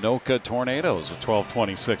on the Anoka Tornadoes with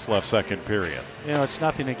 12:26 left second period. You know, it's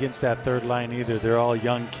nothing against that third line either. They're all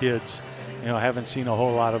young kids. You know, haven't seen a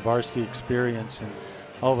whole lot of varsity experience, and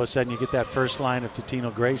all of a sudden you get that first line of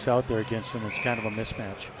Totino-Grace out there against them. It's kind of a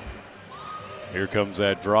mismatch. Here comes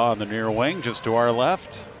that draw on the near wing just to our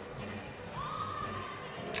left.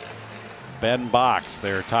 Ben Box,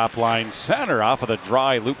 their top line center, off of the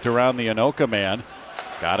draw. He looped around the Anoka man.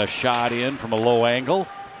 Got a shot in from a low angle.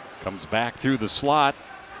 Comes back through the slot.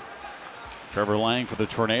 Trevor Lang for the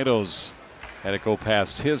Tornadoes had it go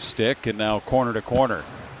past his stick, and now corner to corner.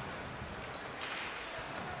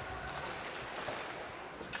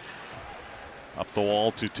 Up the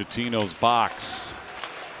wall to Totino's Box.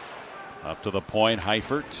 Up to the point,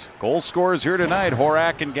 Heifert. Goal scorers here tonight,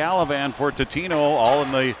 Horak and Gallivan for Totino, all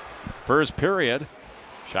in the first period.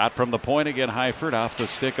 Shot from the point again, Heifert off the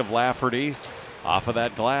stick of Lafferty. Off of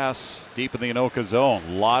that glass, deep in the Anoka zone.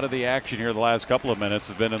 A lot of the action here the last couple of minutes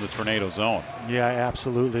has been in the Tornado zone. Yeah,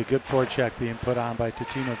 absolutely. Good forecheck being put on by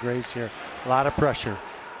Totino-Grace here. A lot of pressure.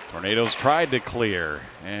 Tornadoes tried to clear,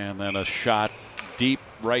 and then a shot deep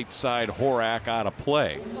right side, Horak out of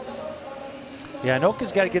play. Yeah,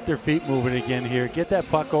 Anoka's got to get their feet moving again here. Get that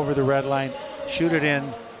puck over the red line, shoot it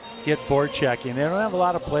in, get forechecking. They don't have a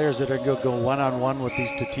lot of players that are going to go one-on-one with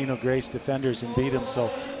these Totino-Grace defenders and beat them.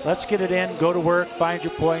 So let's get it in, go to work, find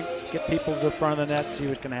your points, get people to the front of the net, see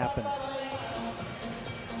what can happen.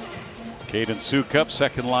 Caden Sukup,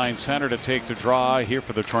 second line center to take the draw here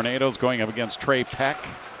for the Tornadoes, going up against Trey Peck.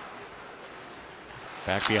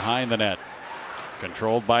 Back behind the net,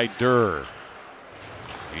 controlled by Durr.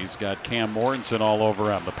 He's got Cam Mortensen all over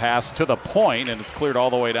him. The pass to the point, and it's cleared all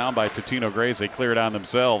the way down by Totino-Grace. They clear it on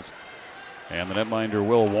themselves. And the netminder,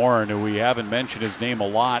 Will Warren, who we haven't mentioned his name a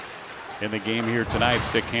lot in the game here tonight,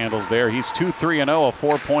 stick handles there. He's 2-3-0, a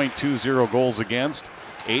 4.20 goals against,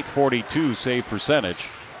 842 save percentage.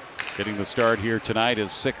 Getting the start here tonight,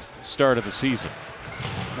 his 6th start of the season.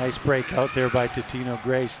 Nice break out there by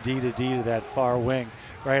Totino-Grace, D to that far wing,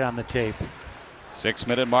 right on the tape.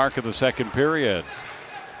 6-minute mark of the second period.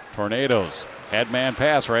 Tornadoes, head-man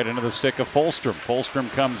pass right into the stick of Folstrom.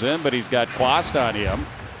 Folstrom comes in, but he's got Quast on him.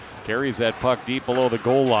 Carries that puck deep below the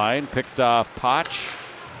goal line, picked off Potch,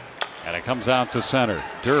 and it comes out to center.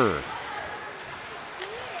 Durr.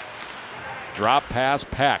 Drop pass,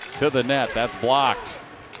 Peck to the net. That's blocked.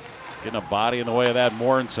 Getting a body in the way of that.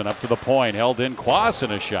 Mortensen up to the point, held in. Quast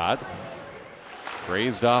in a shot.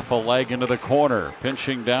 Grazed off a leg into the corner.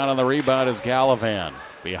 Pinching down on the rebound is Gallivan.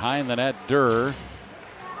 Behind the net, Durr.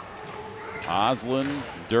 Oslin,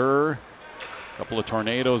 Durr, a couple of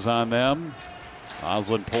Tornadoes on them.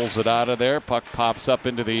 Oslin pulls it out of there. Puck pops up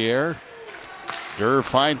into the air. Durr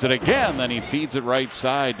finds it again, then he feeds it right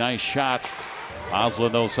side. Nice shot.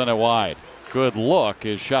 Oslin, though, sent it wide. Good look.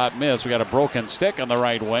 His shot missed. We got a broken stick on the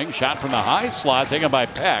right wing. Shot from the high slot, taken by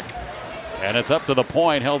Peck. And it's up to the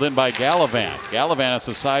point, held in by Gallivan. Gallivan has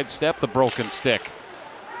to sidestep the broken stick.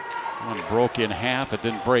 One broke in half. It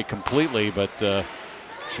didn't break completely, but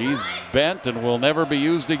she's bent and will never be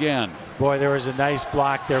used again. Boy, there was a nice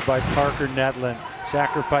block there by Parker Nedlin,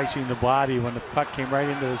 sacrificing the body. When the puck came right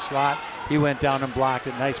into the slot, he went down and blocked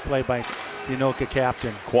it. Nice play by the Anoka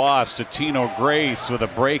captain. Quast to Totino-Grace with a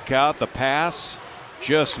breakout. The pass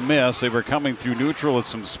just missed. They were coming through neutral with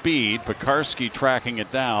some speed. Pekarski tracking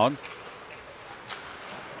it down.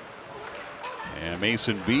 And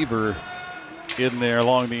Mason Beaver in there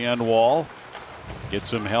along the end wall. Get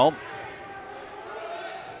some help.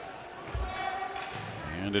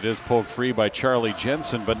 And it is poked free by Charlie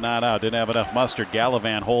Jensen, but not out. Didn't have enough mustard.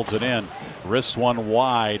 Gallivan holds it in. Wrists one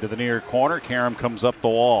wide to the near corner. Karam comes up the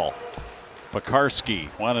wall. Pekarski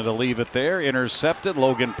wanted to leave it there. Intercepted.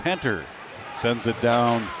 Logan Penter Sends it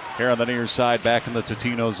down here on the near side, back in the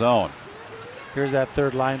Totino zone. Here's that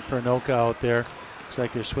third line for Anoka out there. Looks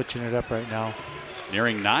like they're switching it up right now.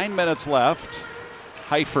 Nearing 9 minutes left.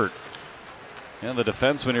 Heifert. And the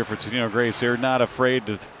defenseman here for Totino-Grace, they're not afraid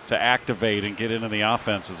to activate and get into the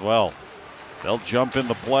offense as well. They'll jump in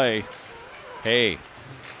the play. Hey,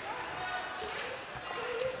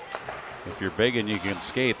 if you're big and you can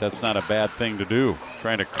skate, that's not a bad thing to do.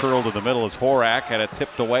 Trying to curl to the middle as Horak had it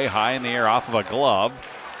tipped away high in the air off of a glove.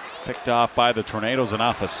 Picked off by the Tornadoes and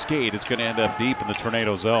off a skate. It's going to end up deep in the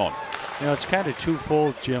Tornado zone. You know, it's kind of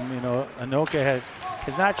twofold, Jim. You know, Anoka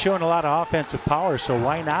has not shown a lot of offensive power, so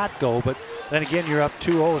why not go? But then again, you're up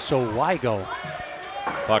 2-0, so why go?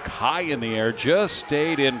 Puck high in the air, just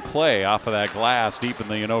stayed in play off of that glass deep in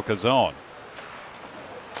the Anoka zone.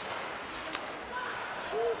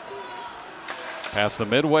 Past the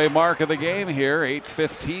midway mark of the game here,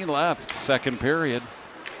 8:15 left, second period.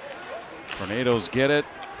 Tornadoes get it.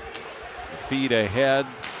 Feed ahead.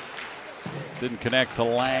 Didn't connect to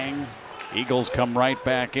Lang. Eagles come right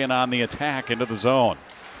back in on the attack into the zone.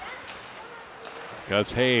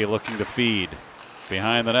 Gus Hay looking to feed.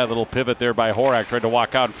 Behind the net, little pivot there by Horak. Tried to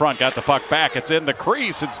walk out in front, got the puck back. It's in the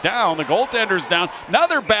crease, it's down. The goaltender's down.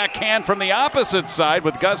 Another backhand from the opposite side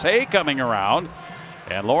with Gus Hay coming around.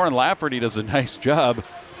 And Lauren Lafferty does a nice job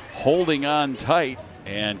holding on tight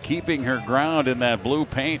and keeping her ground in that blue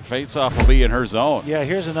paint. Faceoff will be in her zone. Yeah,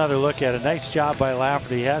 here's another look at it. Nice job by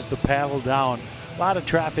Lafferty. He has the paddle down. A lot of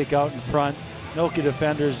traffic out in front. Anoka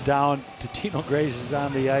defenders down. Totino-Grace is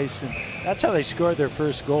on the ice, and that's how they scored their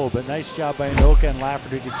first goal. But nice job by Anoka and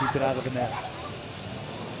Lafferty to keep it out of the net.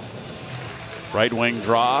 Right wing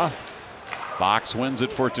draw. Box wins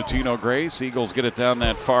it for Totino-Grace. Eagles get it down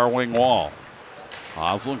that far wing wall.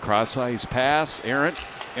 Oslin cross ice pass. Errant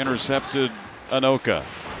intercepted Anoka.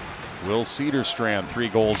 Will Cedarstrand, 3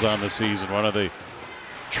 goals on the season. One of the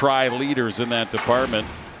try leaders in that department.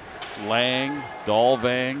 Lang,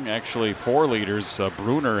 Dalvang, actually 4 leaders.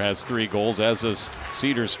 Bruner has 3 goals, as does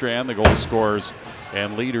Cedarstrand, the goal scorers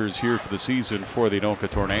and leaders here for the season for the Anoka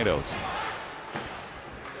Tornadoes.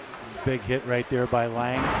 Big hit right there by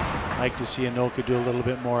Lang. Like to see Anoka do a little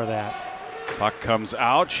bit more of that. Puck comes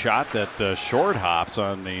out, shot that short hops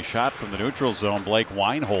on the shot from the neutral zone. Blake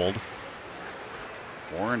Weinhold.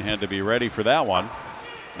 Warren had to be ready for that one.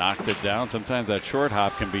 Knocked it down. Sometimes that short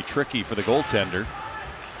hop can be tricky for the goaltender,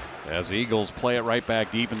 as the Eagles play it right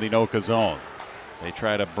back deep in the Anoka zone. They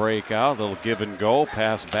try to break out. Little give and go.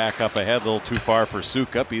 Pass back up ahead. A little too far for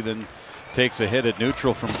Sukup. He then takes a hit at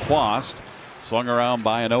neutral from Quast. Swung around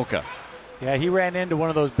by Anoka. Yeah, he ran into one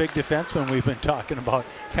of those big defensemen we've been talking about.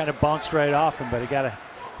 Kind of bounced right off him, but he got to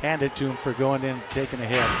hand it to him for going in and taking a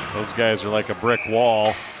hit. Those guys are like a brick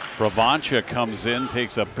wall. Bravancia comes in,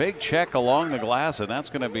 takes a big check along the glass, and that's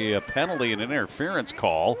going to be a penalty and interference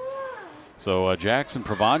call. So Jackson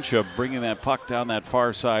Bravancia bringing that puck down that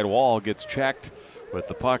far side wall, gets checked with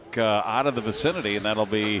the puck out of the vicinity, and that'll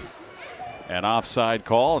be an offside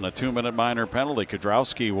call and a 2-minute minor penalty.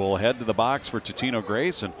 Kudrowski will head to the box for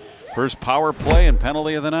Totino-Grace, and first power play and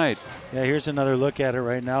penalty of the night. Yeah, here's another look at it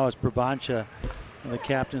right now as Bravancia, one of the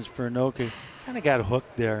captains for Anoka, kind of got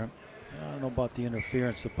hooked there. I don't know about the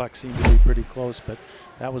interference. The puck seemed to be pretty close, but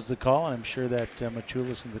that was the call, and I'm sure that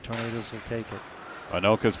Machulis and the Tornadoes will take it.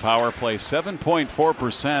 Anoka's power play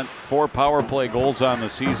 7.4%, 4 power play goals on the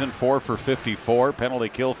season, 4 for 54. Penalty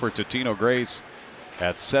kill for Totino-Grace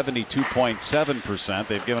at 72.7%.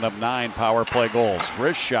 They've given up 9 power play goals.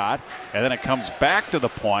 Wrist shot, and then it comes back to the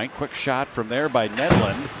point. Quick shot from there by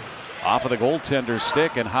Nedland. Off of the goaltender's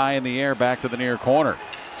stick and high in the air back to the near corner.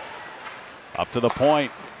 Up to the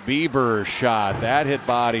point. Beaver shot. That hit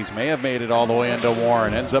bodies. May have made it all the way into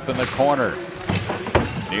Warren. Ends up in the corner.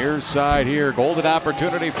 Near side here. Golden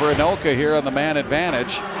opportunity for Anoka here on the man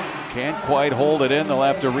advantage. Can't quite hold it in. They'll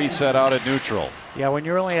have to reset out at neutral. Yeah, when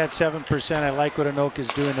you're only at 7%, I like what Anoka's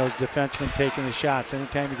doing, those defensemen taking the shots.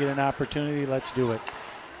 Anytime you get an opportunity, let's do it.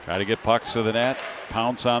 Try to get pucks to the net.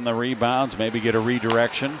 Pounce on the rebounds. Maybe get a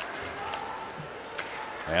redirection.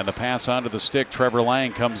 And the pass onto the stick. Trevor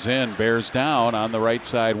Lang comes in, bears down on the right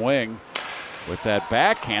side wing with that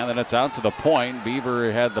backhand, and it's out to the point.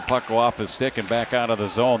 Beaver had the puck go off his stick and back out of the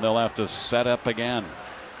zone. They'll have to set up again.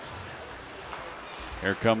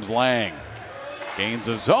 Here comes Lang. Gains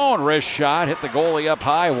the zone, wrist shot, hit the goalie up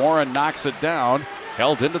high. Warren knocks it down.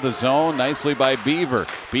 Held into the zone nicely by Beaver.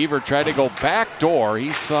 Beaver tried to go back door.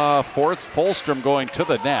 He saw Folstrom going to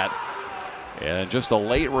the net. And just a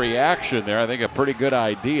late reaction there. I think a pretty good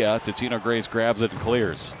idea. Totino-Grace grabs it and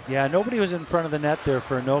clears. Yeah, nobody was in front of the net there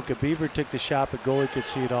for Anoka. Beaver took the shot, but goalie could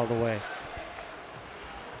see it all the way.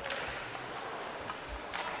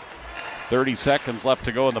 30 seconds left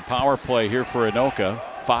to go in the power play here for Anoka.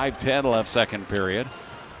 5:10 left second period.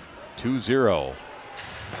 2-0.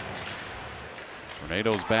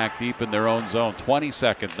 Tornadoes back deep in their own zone. 20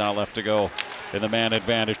 seconds now left to go in the man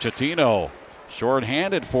advantage. Totino,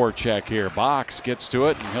 short-handed forecheck here. Box gets to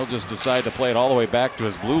it, and he'll just decide to play it all the way back to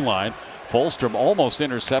his blue line. Fulstrom almost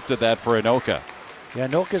intercepted that for Anoka. Yeah,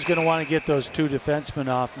 Anoka's going to want to get those two defensemen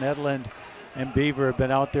off. Nedland and Beaver have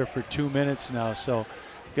been out there for 2 minutes now, so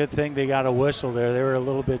good thing they got a whistle there. They were a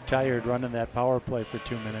little bit tired running that power play for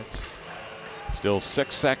 2 minutes. Still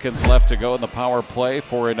 6 seconds left to go in the power play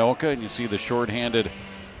for Anoka, and you see the shorthanded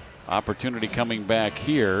opportunity coming back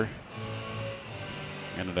here.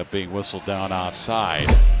 Ended up being whistled down offside.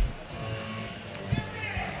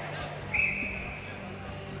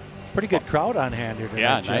 Pretty good crowd on hand here tonight.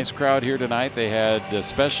 Yeah, Jim. nice crowd here tonight. They had a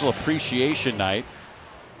special appreciation night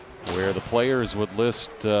where the players would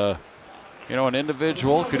list an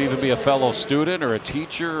individual, could even be a fellow student or a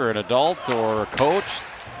teacher or an adult or a coach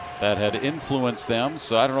that had influenced them.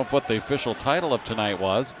 So I don't know what the official title of tonight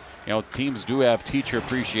was. Teams do have teacher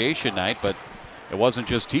appreciation night, but it wasn't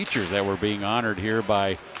just teachers that were being honored here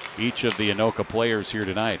by each of the Anoka players here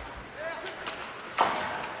tonight.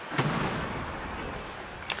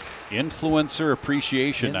 Influencer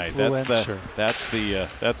appreciation night. That's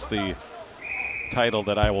the title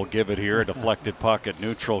that I will give it here. A deflected puck at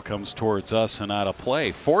neutral comes towards us and out of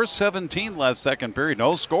play. 4:17 last second period.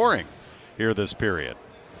 No scoring here this period.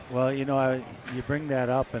 Well, you bring that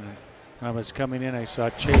up, and when I was coming in, I saw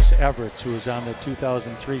Chase Everett, who was on the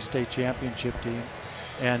 2003 state championship team,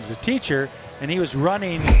 and is a teacher, and he was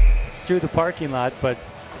running through the parking lot, but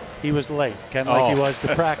he was late, kind of like he was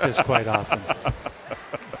to practice quite often.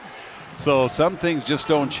 So some things just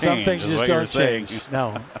don't change. Some things just don't change.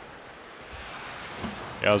 No.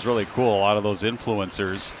 Yeah, it was really cool. A lot of those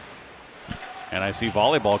influencers. And I see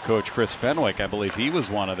volleyball coach Chris Fenwick. I believe he was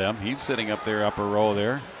one of them. He's sitting up there, upper row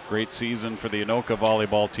there. Great season for the Anoka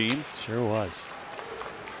volleyball team. Sure was.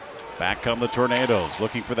 Back come the Tornadoes,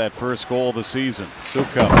 looking for that first goal of the season.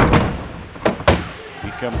 Sukup.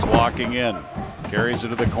 He comes walking in, carries it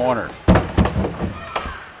to the corner.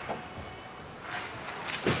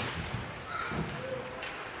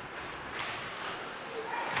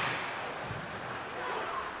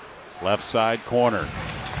 Left side corner.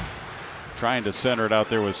 Trying to center it out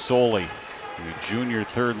there was Soley, the junior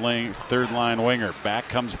third line winger. Back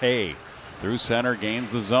comes Hay. Through center,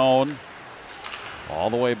 gains the zone. All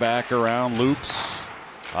the way back around, loops.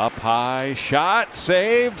 Up high, shot,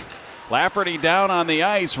 save. Lafferty down on the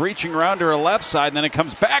ice, reaching around to her left side, and then it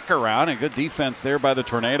comes back around. And good defense there by the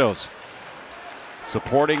Tornadoes.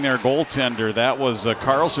 Supporting their goaltender, that was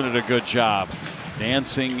Carlson did a good job.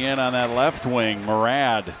 Dancing in on that left wing,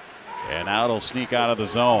 Murad. And now it'll sneak out of the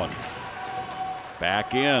zone.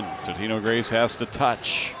 Back in. Totino-Grace has to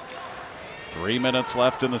touch. 3 minutes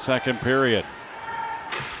left in the second period.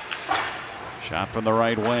 Shot from the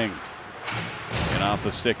right wing. And off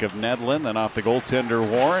the stick of Nedlin, then off the goaltender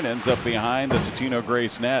Warren. Ends up behind the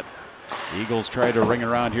Totino-Grace net. Eagles try to ring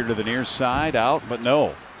around here to the near side. Out, but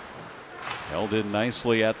no. Held in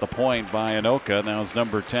nicely at the point by Anoka. Now it's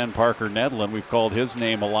number 10, Parker Nedlin. We've called his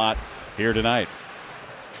name a lot here tonight.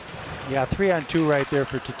 Yeah, 3-on-2 right there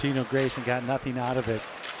for Totino-Grace and got nothing out of it.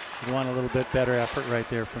 You want a little bit better effort right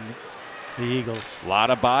there from the Eagles. A lot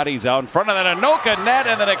of bodies out in front of that Anoka net,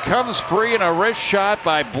 and then it comes free in a wrist shot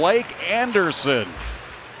by Blake Anderson.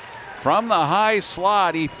 From the high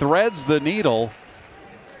slot, he threads the needle,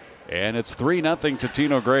 and it's 3-0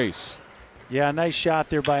 Totino-Grace. Yeah, nice shot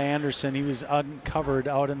there by Anderson. He was uncovered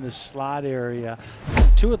out in the slot area.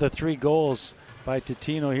 2 of the 3 goals by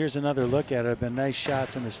Totino. Here's another look at it. Been nice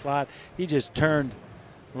shots in the slot. He just turned,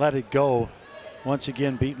 let it go. Once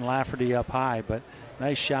again, beating Lafferty up high, but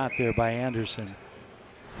nice shot there by Anderson.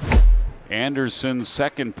 Anderson's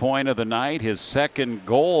second point of the night, his second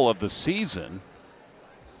goal of the season.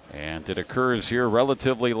 And it occurs here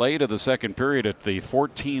relatively late in the second period at the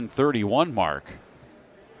 14:31 mark.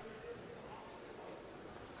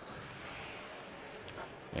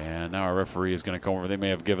 And now our referee is going to come over. They may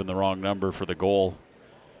have given the wrong number for the goal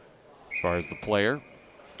as far as the player.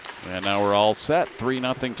 And now we're all set.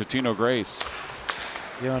 3-0 Totino-Grace.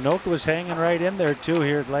 Anoka was hanging right in there too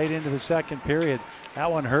here late into the second period. That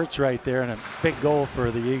one hurts right there, and a big goal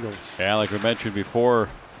for the Eagles. Yeah, like we mentioned before,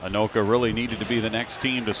 Anoka really needed to be the next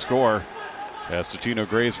team to score. As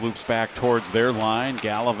Totino-Grace loops back towards their line.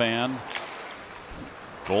 Gallivan.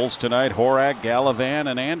 Goals tonight, Horak, Gallivan,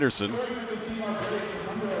 and Anderson.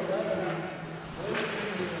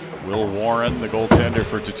 Will Warren, the goaltender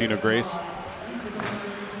for Totino-Grace.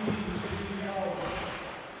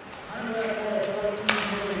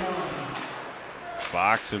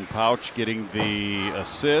 Box and Pouch getting the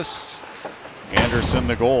assists. Anderson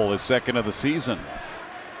the goal, his second of the season.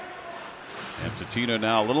 And Totino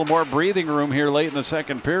now a little more breathing room here late in the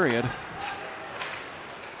second period.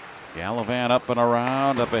 Gallivan up and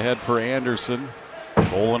around, up ahead for Anderson.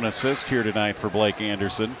 Goal and assist here tonight for Blake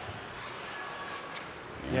Anderson.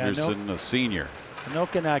 Anderson, a senior.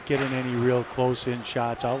 Anoka not getting any real close-in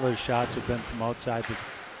shots. All their shots have been from outside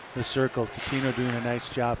the circle. Totino doing a nice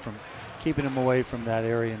job from keeping him away from that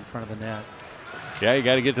area in front of the net. Yeah, you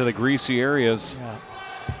got to get to the greasy areas. Yeah.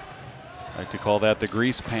 I like to call that the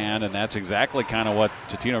grease pan, and that's exactly kind of what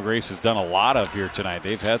Totino-Grace has done a lot of here tonight.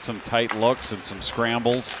 They've had some tight looks and some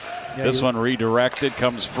scrambles. Yeah, this one redirected,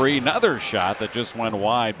 comes free. Another shot that just went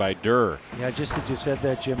wide by Durr. Yeah, just as you said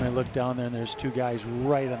that, Jim, I looked down there and there's two guys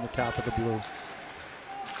right on the top of the blue.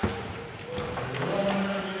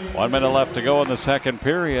 1 minute left to go in the second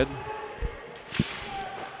period.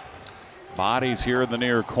 Bodies here in the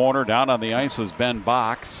near corner. Down on the ice was Ben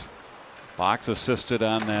Box. Box assisted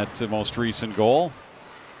on that most recent goal.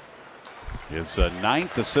 His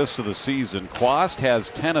 9th assist of the season. Quast has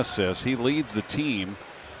 10 assists. He leads the team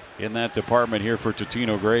in that department here for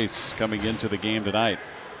Totino-Grace coming into the game tonight.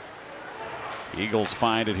 Eagles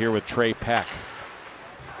find it here with Trey Peck.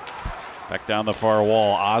 Peck down the far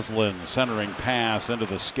wall. Oslin centering pass into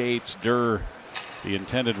the skates. Durr, the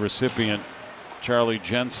intended recipient. Charlie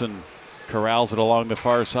Jensen corrals it along the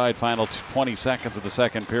far side. Final 20 seconds of the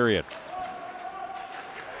second period.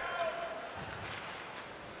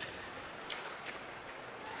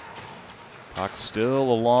 Puck still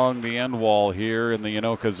along the end wall here in the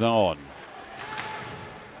Anoka zone.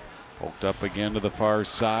 Poked up again to the far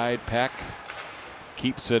side. Peck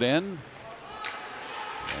keeps it in.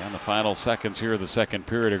 And the final seconds here of the second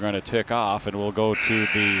period are going to tick off, and we'll go to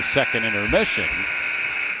the second intermission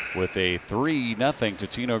with a 3-0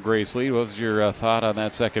 Totino-Grace lead. What was your thought on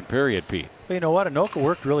that second period, Pete? Well, you know what? Anoka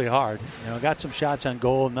worked really hard. Got some shots on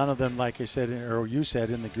goal. None of them, like I said, or you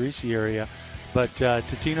said, in the greasy area. But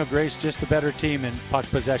Totino-Grace just the better team in puck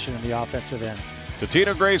possession in the offensive end.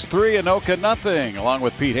 Totino-Grace 3, Anoka nothing. Along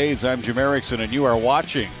with Pete Hayes, I'm Jim Erickson, and you are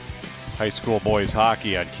watching high school boys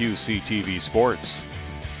hockey on QCTV Sports.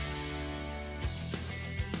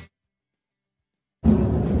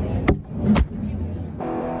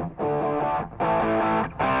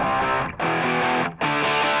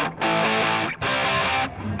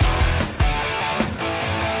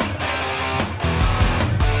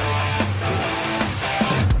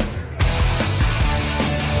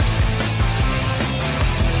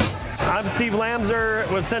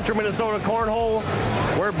 Central Minnesota Cornhole.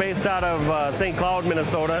 We're based out of St. Cloud,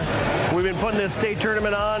 Minnesota. We've been putting this state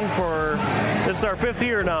tournament on for, this is our 5th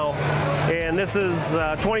year now, and this is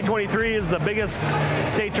 2023 is the biggest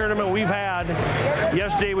state tournament we've had.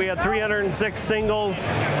 Yesterday we had 306 singles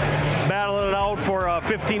battling it out for a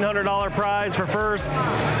 $1,500 prize for first,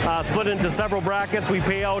 split into several brackets. We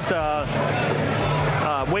pay out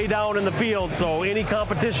way down in the field, so any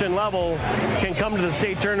competition level can come to the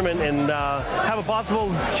state tournament and have a possible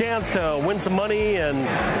chance to win some money. And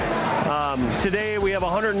today we have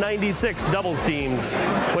 196 doubles teams,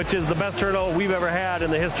 which is the best turnout we've ever had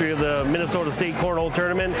in the history of the Minnesota State Cornhole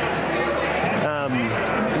Tournament.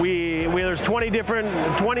 There's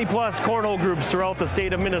 20 plus cornhole groups throughout the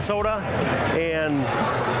state of Minnesota, and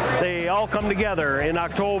they all come together in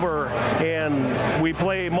October, and we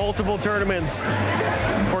play multiple tournaments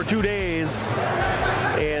for 2 days,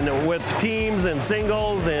 and with teams and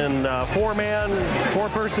singles and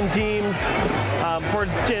four-person teams,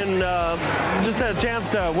 just had a chance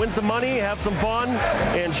to win some money, have some fun,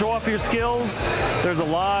 and show off your skills. There's a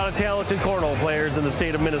lot of talented cornhole players in the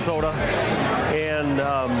state of Minnesota, and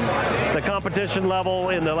the competition level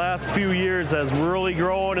in the last few years has really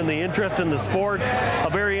grown, and the interest in the sport, a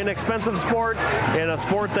very inexpensive sport, and a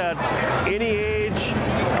sport that any age,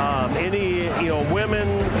 women,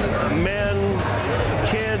 men,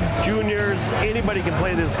 kids, juniors, anybody can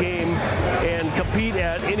play this game and compete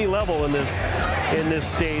at any level in this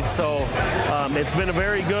state. So it's been a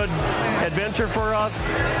very good adventure for us.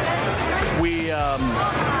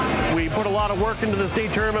 We put a lot of work into the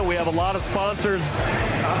state tournament. We have a lot of sponsors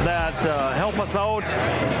that help us out.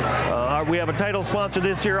 We have a title sponsor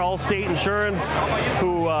this year, Allstate Insurance,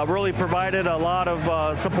 who really provided a lot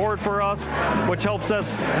of support for us, which helps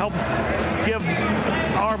give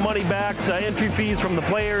our money back, the entry fees from the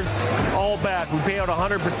players, all back. We pay out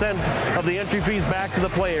 100% of the entry fees back to the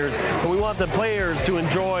players. And we want the players to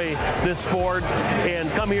enjoy this sport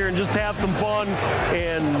and come here and just have some fun.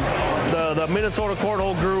 And the Minnesota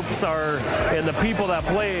Cornhole groups are and the people that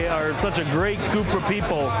play are such a great group of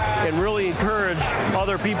people, and really encourage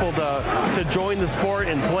other people to join the sport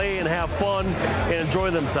and play and have fun and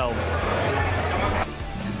enjoy themselves.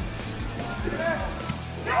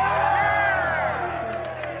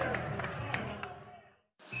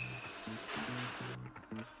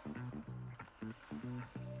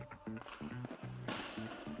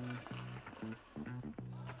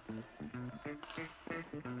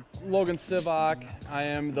 Logan Sivak. I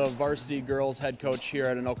am the varsity girls head coach here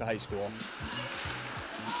at Anoka High School.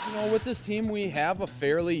 You know, with this team, we have a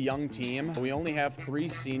fairly young team. We only have 3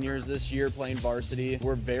 seniors this year playing varsity.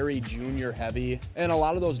 We're very junior heavy, and a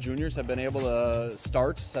lot of those juniors have been able to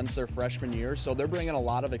start since their freshman year, so they're bringing a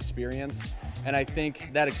lot of experience. And I think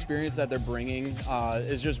that experience that they're bringing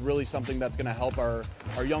is just really something that's going to help our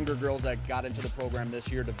younger girls that got into the program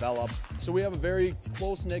this year develop. So we have a very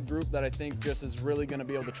close-knit group that I think just is really going to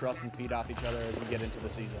be able to trust and feed off each other as we get into the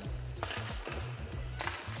season.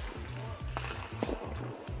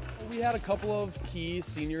 We had a couple of key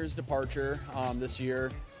seniors departure this year,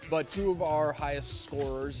 but 2 of our highest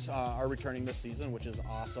scorers are returning this season, which is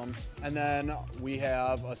awesome. And then we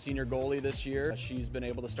have a senior goalie this year. She's been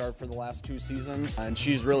able to start for the last 2 seasons, and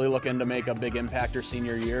she's really looking to make a big impact her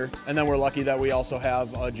senior year. And then we're lucky that we also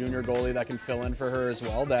have a junior goalie that can fill in for her as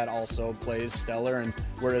well, that also plays stellar, and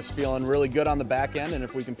we're just feeling really good on the back end, and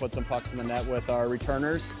if we can put some pucks in the net with our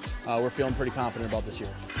returners, we're feeling pretty confident about this year.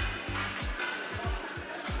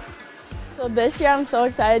 So this year I'm so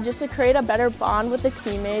excited just to create a better bond with the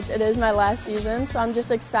teammates. It is my last season, so I'm just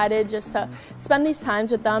excited just to spend these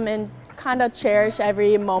times with them and kind of cherish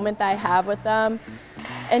every moment that I have with them,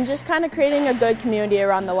 and just kind of creating a good community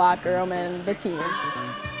around the locker room and the team.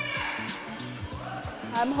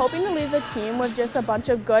 I'm hoping to leave the team with just a bunch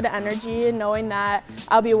of good energy, knowing that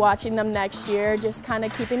I'll be watching them next year, just kind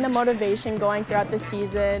of keeping the motivation going throughout the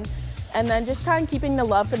season. And then just kind of keeping the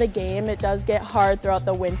love for the game. It does get hard throughout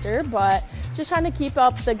the winter, but just trying to keep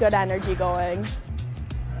up the good energy going.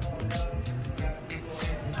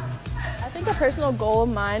 I think a personal goal of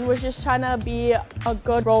mine was just trying to be a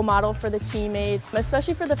good role model for the teammates,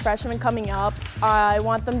 especially for the freshmen coming up. I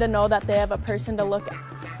want them to know that they have a person to look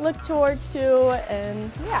towards to,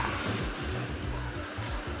 and yeah.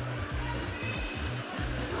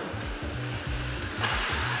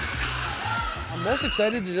 I'm most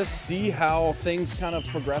excited to just see how things kind of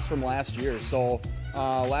progress from last year. So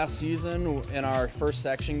last season in our first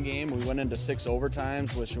section game, we went into 6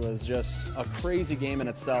 overtimes, which was just a crazy game in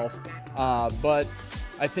itself. But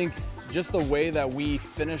I think just the way that we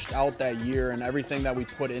finished out that year and everything that we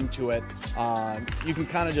put into it, you can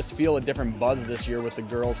kind of just feel a different buzz this year with the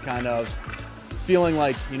girls kind of feeling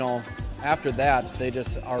like, you know, after that, they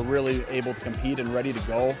just are really able to compete and ready to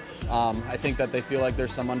go. I think that they feel like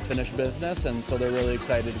there's some unfinished business, and so they're really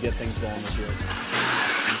excited to get things going this year.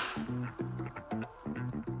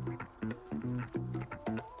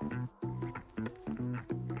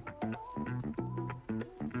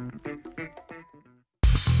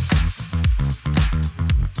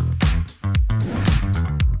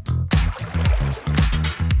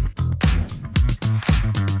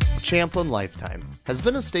 Champlin Lifetime has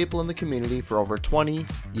been a staple in the community for over 20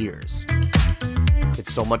 years.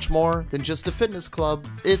 It's so much more than just a fitness club,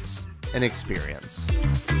 it's an experience.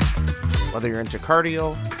 Whether you're into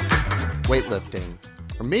cardio, weightlifting,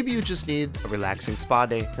 or maybe you just need a relaxing spa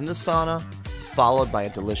day in the sauna, followed by a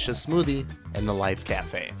delicious smoothie in the Life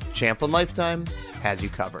Cafe, Champlin Lifetime has you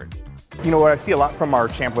covered. You know, what I see a lot from our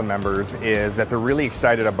Champlin members is that they're really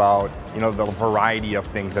excited about, you know, the variety of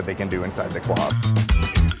things that they can do inside the club.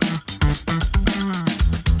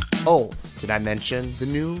 Oh, did I mention the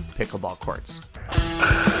new pickleball courts?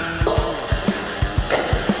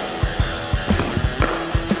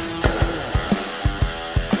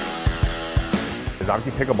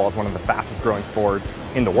 Obviously, pickleball is one of the fastest growing sports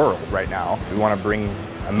in the world right now. We want to bring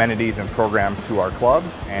amenities and programs to our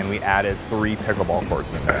clubs, and we added 3 pickleball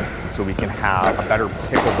courts in there so we can have a better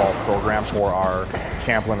pickleball program for our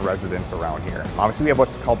Champlin residents around here. Obviously, we have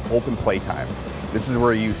what's called open play time. This is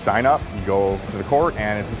where you sign up, you go to the court,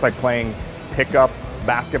 and it's just like playing pickup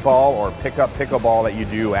basketball or pickup pickleball that you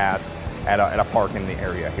do at a park in the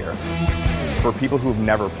area here. For people who've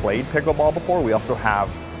never played pickleball before, we also have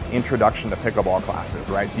introduction to pickleball classes,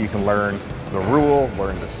 right? So you can learn the rules,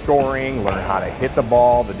 learn the scoring, learn how to hit the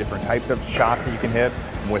ball, the different types of shots that you can hit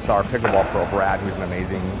with our pickleball pro, Brad, who's an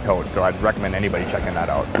amazing coach. So I'd recommend anybody checking that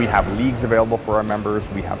out. We have leagues available for our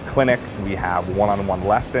members. We have clinics. We have one-on-one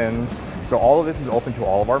lessons. So all of this is open to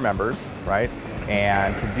all of our members, right?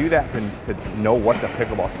 And to do that, to know what the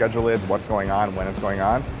pickleball schedule is, what's going on, when it's going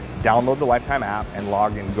on, download the Lifetime app and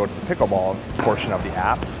log in, go to the pickleball portion of the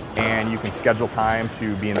app, and you can schedule time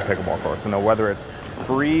to be in the pickleball court. So now whether it's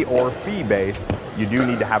free or fee-based, you do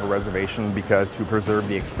need to have a reservation because to preserve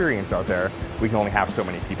the experience out there, we can only have so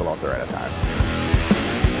many people out there at a time.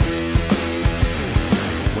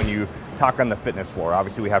 When you talk on the fitness floor,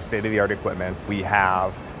 obviously we have state-of-the-art equipment. We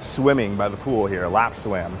have swimming by the pool here, lap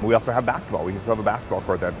swim. We also have basketball. We also have a basketball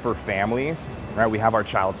court that for families, right? We have our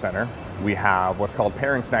child center. We have what's called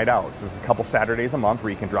Parents Night Out. So it's a couple Saturdays a month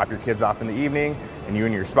where you can drop your kids off in the evening and you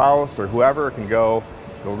and your spouse or whoever can go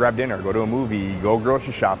grab dinner, go to a movie, go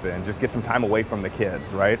grocery shopping, just get some time away from the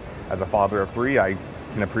kids, right? As a father of 3, I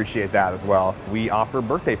can appreciate that as well. We offer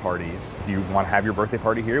birthday parties. If you want to have your birthday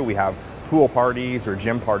party here, we have pool parties or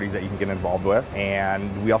gym parties that you can get involved with.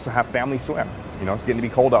 And we also have family swim. You know, it's getting to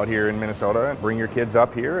be cold out here in Minnesota. Bring your kids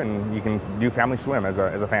up here and you can do family swim as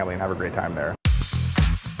a family and have a great time there.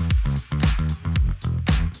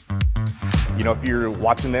 You know, if you're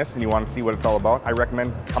watching this and you want to see what it's all about, I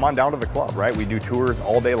recommend come on down to the club, right? We do tours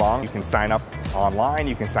all day long. You can sign up online,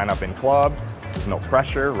 you can sign up in club. There's no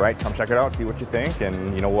pressure, right? Come check it out, see what you think,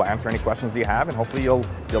 and you know, we'll answer any questions you have, and hopefully you'll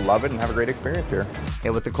love it and have a great experience here.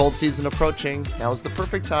 And with the cold season approaching, now is the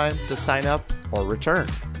perfect time to sign up or return.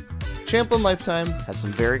 Champlin Lifetime has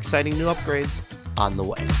some very exciting new upgrades on the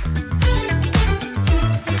way.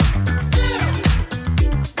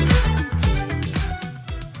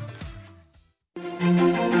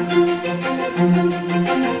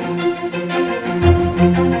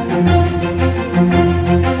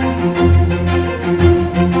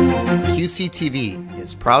 QCTV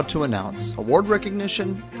is proud to announce award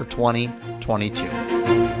recognition for 2022,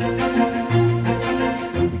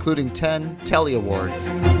 including 10 Telly Awards,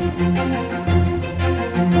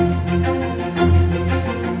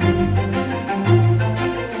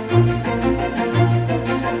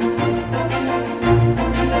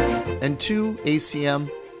 and 2 ACM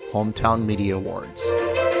Hometown Media Awards.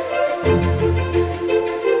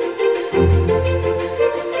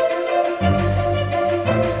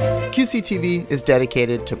 QCTV is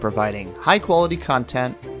dedicated to providing high-quality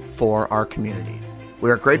content for our community. We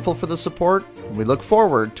are grateful for the support, and we look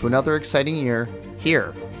forward to another exciting year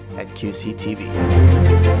here at QCTV.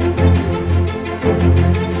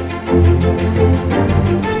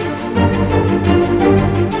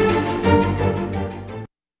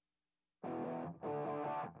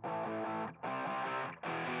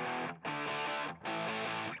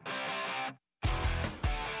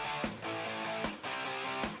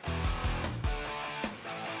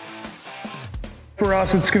 For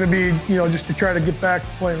us, it's going to be, just to try to get back to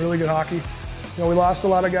playing really good hockey. We lost a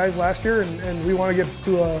lot of guys last year, and we want to get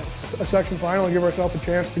to a section final and give ourselves a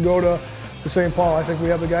chance to go to St. Paul. I think we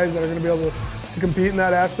have the guys that are going to be able to compete in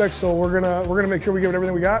that aspect. So we're gonna make sure we give it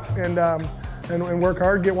everything we got and work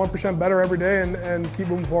hard, get 1% better every day, and keep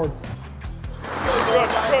moving forward.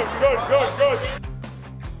 Good.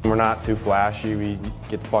 We're not too flashy. We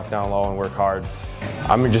get the puck down low and work hard.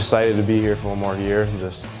 I'm just excited to be here for one more year and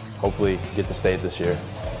just hopefully get to state this year.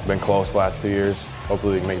 Been close the last 2 years.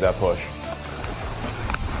 Hopefully we can make that push.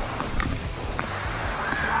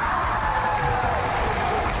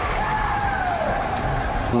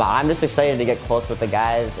 I'm just excited to get close with the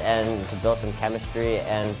guys and to build some chemistry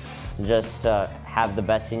and just have the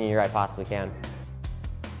best senior year I possibly can.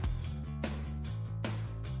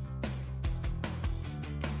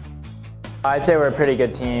 I'd say we're a pretty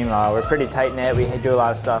good team. We're pretty tight-knit. We do a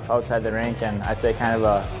lot of stuff outside the rink, and I'd say I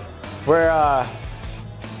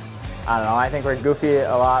don't know, I think we're goofy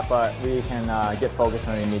a lot, but we can get focused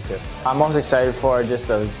when we need to. I'm most excited for just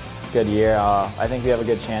a good year. I think we have a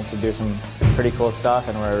good chance to do some pretty cool stuff,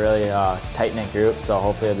 and we're a really tight-knit group, so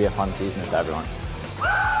hopefully it'll be a fun season with everyone.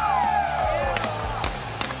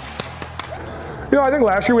 I think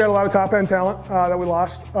last year we had a lot of top-end talent that we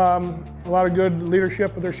lost. A lot of good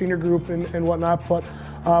leadership with their senior group and whatnot. But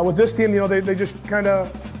with this team, they just kind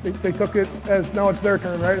of they took it as now it's their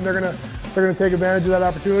turn, right? And they're gonna take advantage of that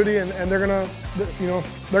opportunity, and they're gonna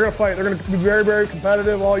fight. They're gonna be very, very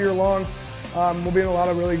competitive all year long. We'll be in a lot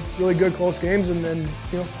of really good close games, and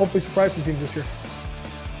hopefully surprise some teams this year.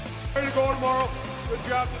 Ready to go tomorrow. Good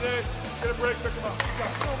job today. Get a break, pick them up.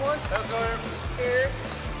 Come on, boys. Let's go here.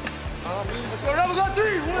 Let's go. Rebels on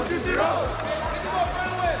 3. 1, 2, 3. Pick them up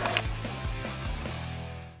right away.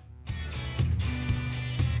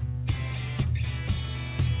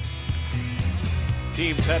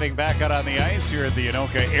 Teams heading back out on the ice here at the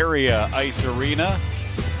Anoka Area Ice Arena.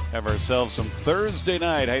 Have ourselves some Thursday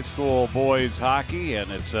night high school boys hockey, and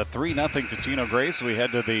it's a 3-0 Totino-Grace. We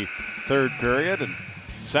head to the third period, and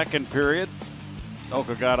second period,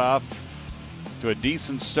 Anoka got off to a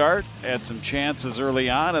decent start, had some chances early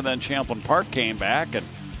on, and then Champlin Park came back and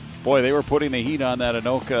Boy, they were putting the heat on that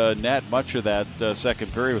Anoka net much of that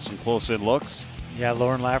second period with some close-in looks. Yeah,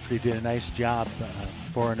 Lauren Lafferty did a nice job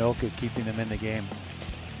for Anoka, keeping them in the game.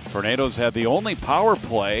 Tornadoes had the only power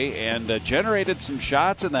play and generated some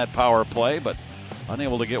shots in that power play, but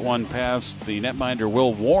unable to get one past the netminder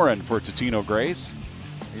Will Warren for Totino-Grace.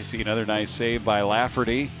 You see another nice save by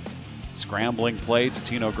Lafferty. Scrambling play,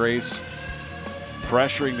 Totino-Grace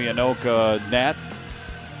pressuring the Anoka net.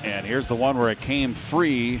 And here's the one where it came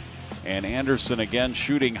free, and Anderson again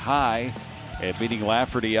shooting high and beating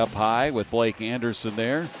Lafferty up high with Blake Anderson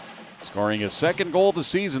there. Scoring his second goal of the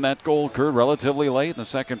season. That goal occurred relatively late in the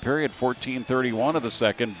second period, 14:31 of the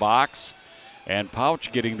second. Box and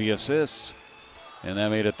Pouch getting the assists. And that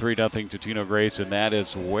made it 3-0 Totino-Grace, and that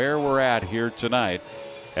is where we're at here tonight,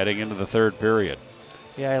 heading into the third period.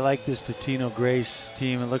 Yeah, I like this Totino-Grace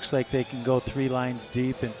team. It looks like they can go 3 lines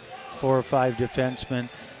deep and 4 or 5 defensemen.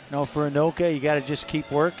 You know, for Anoka, you got to just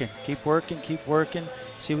keep working, keep working.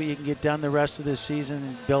 See what you can get done the rest of this season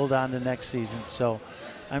and build on to next season. So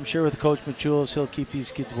I'm sure with Coach Machulis, he'll keep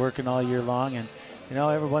these kids working all year long. And, you know,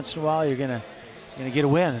 every once in a while you're gonna get a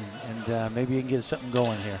win, and maybe you can get something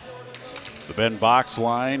going here. The Ben Box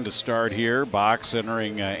line to start here. Box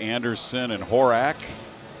entering Anderson and Horak.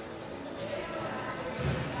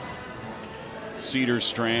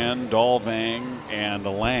 Cedarstrand, Dalvang, and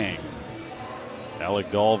Lang.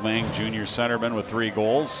 Alec Dalvang, junior centerman with 3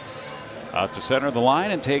 goals. Out to center the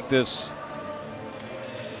line and take this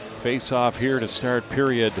face-off here to start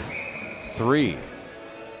period 3.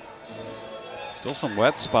 Still some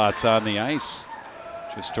wet spots on the ice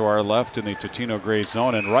just to our left in the Totino-Grace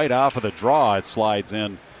zone, and right off of the draw it slides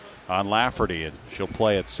in on Lafferty, and she'll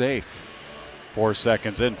play it safe. 4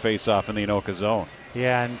 seconds in, face-off in the Anoka zone.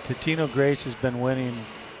 Yeah, and Totino-Grace has been winning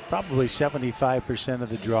probably 75% of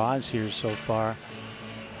the draws here so far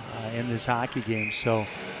in this hockey game. So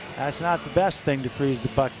that's not the best thing to freeze the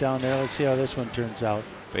puck down there. Let's see how this one turns out.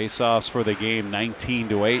 Face-offs for the game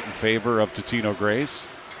 19-8 in favor of Totino-Grace.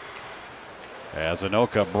 As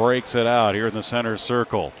Anoka breaks it out here in the center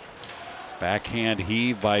circle. Backhand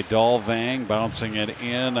heave by Dalvang, bouncing it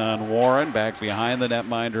in on Warren. Back behind the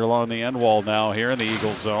netminder along the end wall now here in the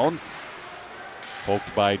Eagle zone.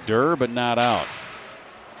 Poked by Durr, but not out.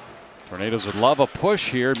 Tornadoes would love a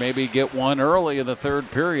push here, maybe get one early in the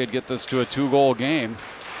third period, get this to a 2-goal game.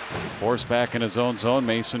 Forced back in his own zone,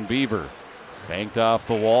 Mason Beaver. Banked off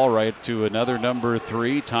the wall right to another number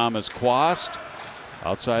 3, Thomas Quast.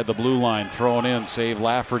 Outside the blue line, thrown in, save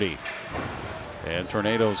Lafferty. And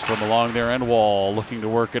Tornadoes from along their end wall looking to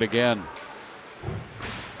work it again.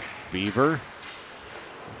 Beaver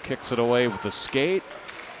kicks it away with the skate.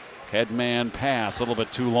 Headman pass, a little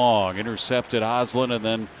bit too long. Intercepted Oslin and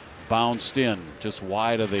then bounced in just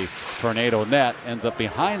wide of the Tornado net. Ends up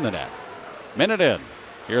behind the net. Minute in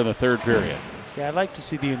here in the third period. Yeah, I'd like to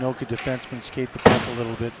see the Anoka defenseman skate the puck a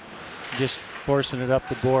little bit. Just forcing it up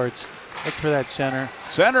the boards. Look for that center.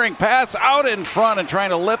 Centering pass out in front and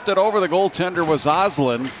trying to lift it over the goaltender was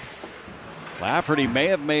Oslin. Lafferty may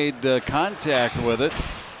have made contact with it,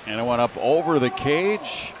 and it went up over the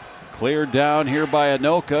cage. Cleared down here by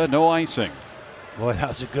Anoka, no icing. Boy, that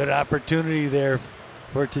was a good opportunity there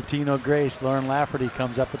for Totino-Grace. Lauren Lafferty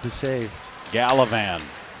comes up with the save. Gallivan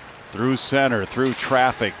through center, through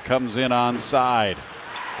traffic, comes in onside.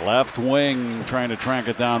 Left wing trying to track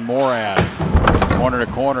it down Morad. Corner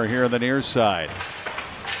to corner here on the near side.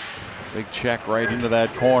 Big check right into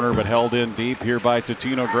that corner, but held in deep here by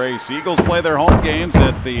Totino-Grace. Eagles play their home games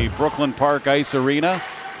at the Brooklyn Park Ice Arena.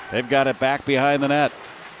 They've got it back behind the net.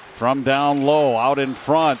 From down low, out in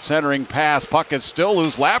front, centering pass. Puck is still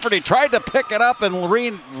loose. Lafferty tried to pick it up and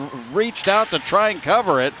reached out to try and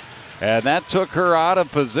cover it. And that took her out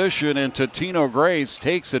of position, and Totino-Grace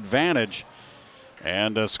takes advantage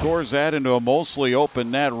and scores that into a mostly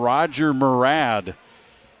open net. Roger Murad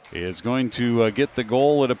is going to get the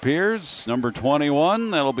goal, it appears. Number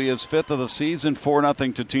 21, that'll be his 5th of the season.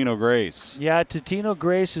 4-0 Totino-Grace. Yeah,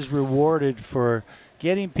 Totino-Grace is rewarded for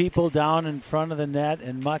getting people down in front of the net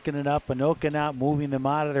and mucking it up. Anoka not moving them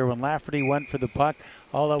out of there. When Lafferty went for the puck,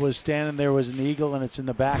 all that was standing there was an eagle, and it's in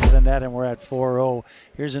the back of the net, and we're at 4-0.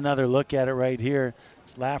 Here's another look at it right here.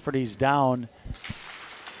 Lafferty's down.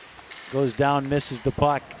 Goes down, misses the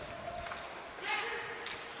puck.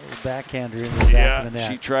 Little backhander in the back of the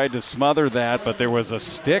net. She tried to smother that, but there was a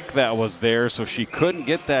stick that was there, so she couldn't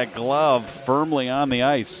get that glove firmly on the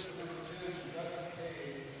ice.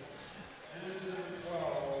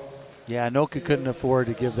 Yeah, Anoka couldn't afford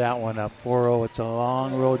to give that one up. 4-0, it's a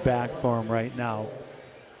long road back for him right now.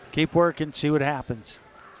 Keep working, see what happens.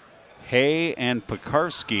 Hay and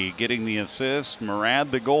Pekarski getting the assist.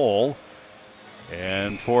 Murad the goal.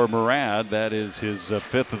 And for Murad, that is his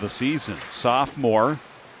fifth of the season. Sophomore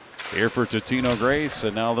here for Totino-Grace,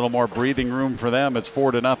 and now a little more breathing room for them. It's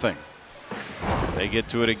 4-0. They get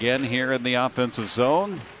to it again here in the offensive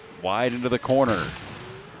zone. Wide into the corner.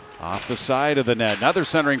 Off the side of the net. Another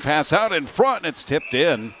centering pass out in front, and it's tipped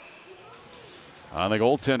in. On the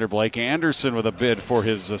goaltender, Blake Anderson with a bid for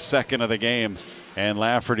his second of the game. And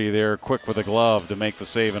Lafferty there quick with a glove to make the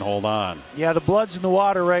save and hold on. Yeah, the blood's in the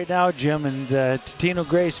water right now, Jim, and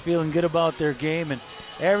Totino-Grace feeling good about their game, and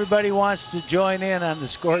everybody wants to join in on the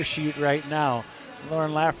score sheet right now.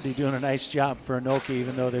 Lauren Lafferty doing a nice job for Anoka,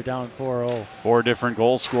 even though they're down 4-0. 4 different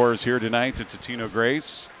goal scorers here tonight to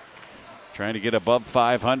Totino-Grace. Trying to get above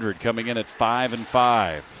 500, coming in at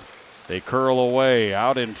 5-5. They curl away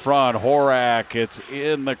out in front. Horak, it's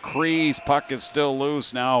in the crease. Puck is still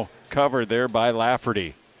loose now. Covered there by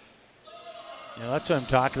Lafferty. You know, that's what I'm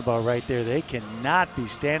talking about right there. They cannot be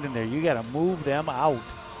standing there. You got to move them out.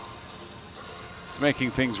 It's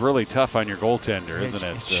making things really tough on your goaltender, isn't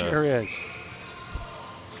it? It sure is.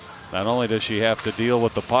 Not only does she have to deal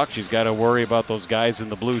with the puck, she's got to worry about those guys in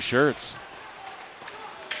the blue shirts.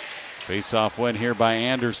 Face-off win here by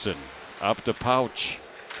Anderson. Up to Pouch.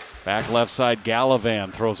 Back left side,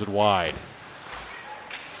 Gallivan throws it wide.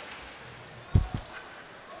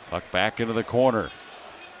 Puck back into the corner.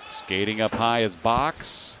 Skating up high is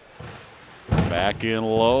Box. Back in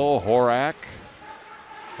low, Horak.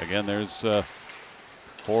 Again, there's Horak,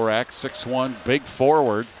 6'1", big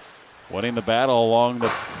forward, winning the battle along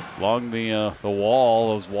the wall.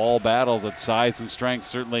 Those wall battles at size and strength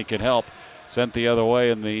certainly can help. Sent the other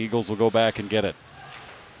way, and the Eagles will go back and get it.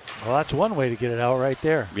 Well, that's one way to get it out right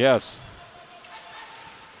there. Yes.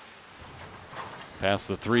 Past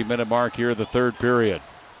the 3-minute mark here of the third period.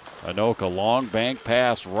 Anoka, long bank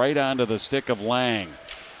pass right onto the stick of Lang.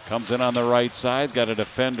 Comes in on the right side, got a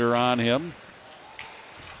defender on him.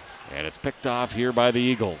 And it's picked off here by the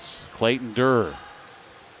Eagles. Clayton Durr.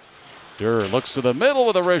 Durr looks to the middle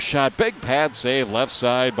with a wrist shot. Big pad save left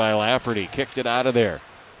side by Lafferty. Kicked it out of there.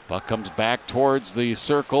 Puck comes back towards the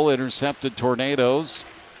circle. Intercepted Tornadoes.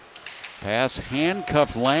 Pass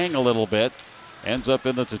handcuffed Lang a little bit. Ends up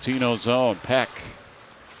in the Totino zone. Peck.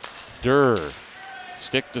 Durr.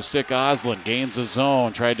 Stick to stick Oslin. Gains the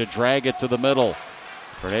zone. Tried to drag it to the middle.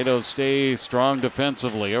 Tornadoes stay strong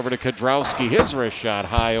defensively. Over to Kadrowski. His wrist shot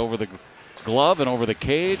high over the glove and over the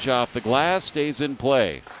cage. Off the glass. Stays in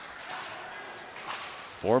play.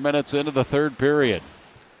 4 minutes into the third period.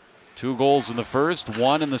 2 goals in the first,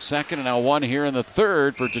 1 in the second, and now 1 here in the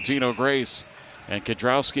third for Totino-Grace. And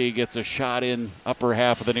Kadrowski gets a shot in upper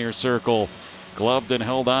half of the near circle. Gloved and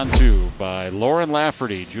held on to by Lauren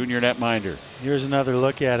Lafferty, junior netminder. Here's another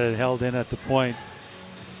look at it, held in at the point.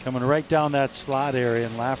 Coming right down that slot area,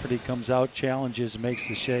 and Lafferty comes out, challenges, makes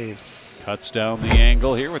the shave. Cuts down the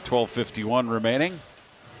angle here with 12:51 remaining.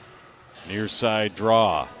 Near side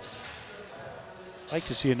draw. I'd like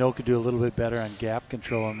to see Anoka do a little bit better on gap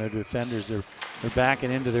control on their defenders. They're backing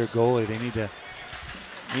into their goalie. They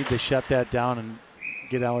need to shut that down and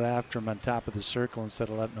get out after him on top of the circle instead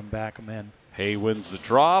of letting them back him in. Hay wins the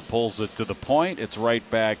draw, pulls it to the point. It's right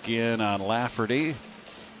back in on Lafferty.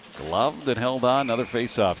 Gloved and held on. Another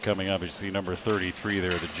faceoff coming up. You see number 33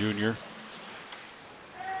 there, the junior.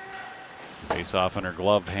 Faceoff on her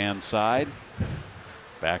gloved hand side.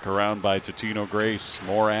 Back around by Totino-Grace.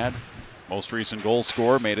 Morad, most recent goal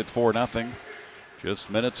scorer, made it 4-0 just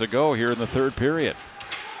minutes ago here in the third period.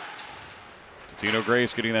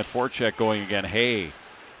 Totino-Grace getting that forecheck going again. Hay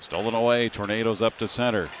stolen away. Tornadoes up to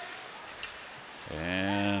center.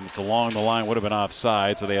 And it's along the line. Would have been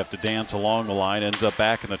offside, so they have to dance along the line. Ends up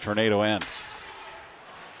back in the Tornado end.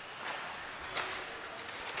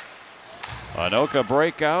 Anoka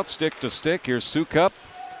breakout, stick to stick. Here's Sukup.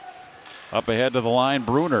 Up ahead to the line,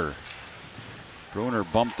 Bruner. Bruner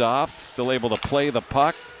bumped off, still able to play the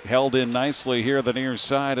puck. Held in nicely here the near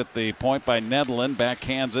side at the point by Nedlin.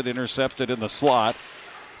 Backhands it, intercepted in the slot.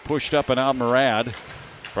 Pushed up and out Murad.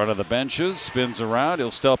 Front of the benches, spins around. He'll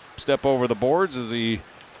step over the boards as he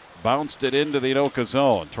bounced it into the Anoka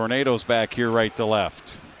zone. Tornadoes back here right to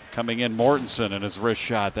left. Coming in Mortensen and his wrist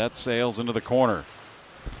shot. That sails into the corner.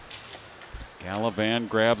 Gallivan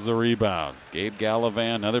grabs the rebound. Gabe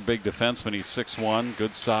Gallivan, another big defenseman. He's 6'1",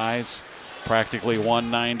 good size, practically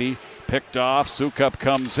 190. Picked off. Sukup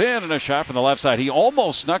comes in and a shot from the left side. He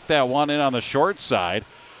almost snuck that one in on the short side.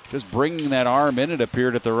 Just bringing that arm in, it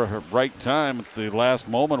appeared at the right time. At the last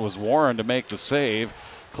moment was Warren to make the save.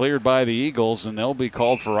 Cleared by the Eagles, and they'll be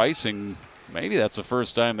called for icing. Maybe that's the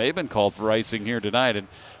first time they've been called for icing here tonight. It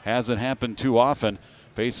hasn't happened too often.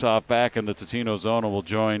 Face-off back in the Totino zone, and will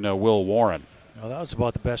join Will Warren. Well, that was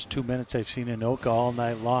about the best 2 minutes I've seen Anoka all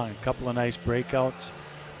night long. A couple of nice breakouts.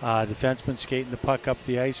 Defenseman skating the puck up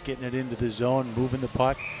the ice, getting it into the zone, moving the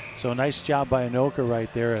puck. So nice job by Anoka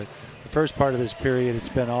right there. The first part of this period, it's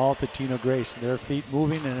been all Totino-Grace. Their feet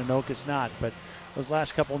moving and Anoka's not. But those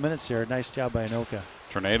last couple of minutes there, nice job by Anoka.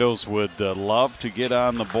 Tornadoes would love to get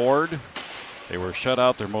on the board. They were shut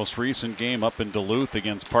out their most recent game up in Duluth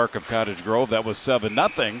against Park of Cottage Grove. That was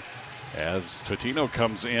 7-0. As Totino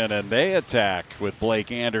comes in and they attack with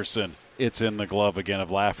Blake Anderson. It's in the glove again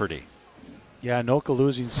of Lafferty. Yeah, Anoka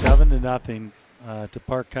losing 7-0 to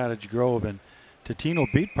Park Cottage Grove, and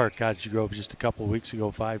Totino beat Park Cottage Grove just a couple of weeks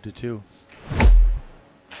ago, 5-2.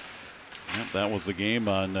 Yep, that was the game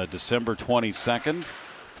on December 22nd.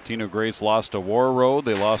 Totino-Grace lost to War Road.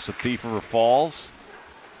 They lost to Thief River Falls.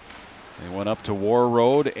 They went up to War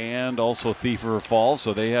Road and also Thief River Falls,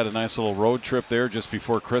 so they had a nice little road trip there just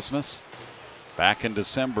before Christmas. Back in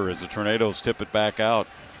December as the Tornadoes tip it back out.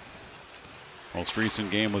 Most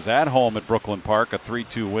recent game was at home at Brooklyn Park, a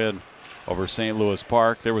 3-2 win over St. Louis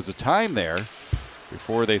Park. There was a time there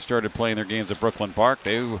before they started playing their games at Brooklyn Park.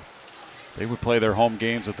 They would play their home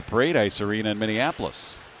games at the Parade Ice Arena in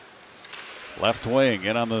Minneapolis. Left wing,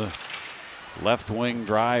 in on the left wing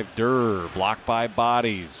drive, Durr, blocked by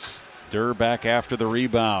Bodies. Durr back after the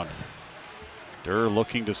rebound. Durr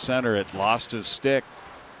looking to center it, lost his stick,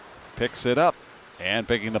 picks it up, and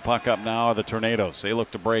picking the puck up now are the Tornadoes. They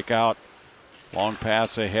look to break out. Long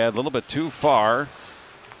pass ahead, a little bit too far.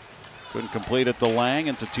 Couldn't complete it to Lang,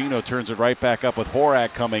 and Totino turns it right back up with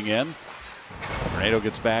Horak coming in. Tornado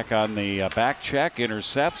gets back on the back check,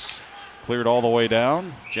 intercepts, cleared all the way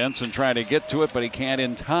down. Jensen trying to get to it, but he can't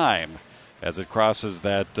in time as it crosses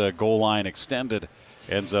that goal line extended.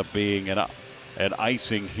 Ends up being an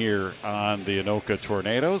icing here on the Anoka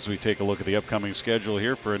Tornadoes. We take a look at the upcoming schedule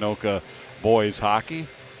here for Anoka boys hockey.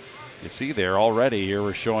 You see there already here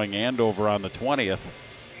we're showing Andover on the 20th.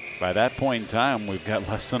 By that point in time, we've got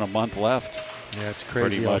less than a month left. Yeah, it's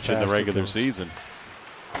crazy. Pretty much in the regular season.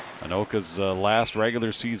 Anoka's last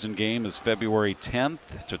regular season game is February 10th.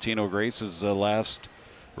 Totino-Grace's last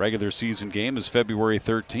regular season game is February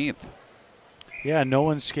 13th. Yeah, no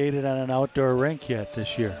one skated on an outdoor rink yet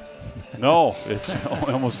this year. No, it's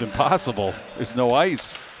almost impossible. There's no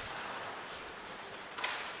ice.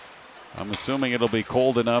 I'm assuming it'll be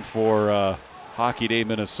cold enough for Hockey Day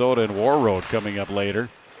Minnesota and War Road coming up later.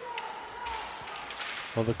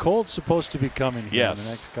 Well, the cold's supposed to be coming here yes. in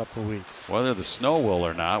the next couple of weeks. Whether the snow will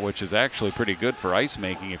or not, which is actually pretty good for ice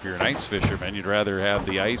making. If you're an ice fisherman, you'd rather have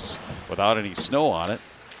the ice without any snow on it.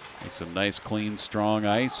 Make some nice, clean, strong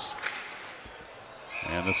ice.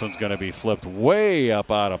 And this one's going to be flipped way up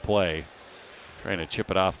out of play. Trying to chip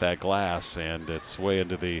it off that glass, and it's way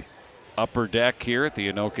into the upper deck here at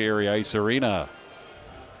the Anoka Area Ice Arena.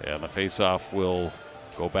 And the faceoff will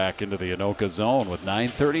go back into the Anoka zone with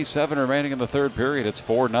 9:37 remaining in the third period. It's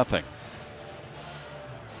 4-0.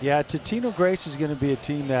 Yeah, Totino-Grace is going to be a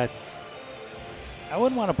team that I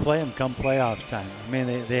wouldn't want to play them come playoff time. I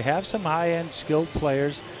mean, they have some high-end skilled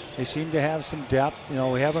players. They seem to have some depth. You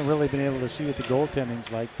know, we haven't really been able to see what the goaltending's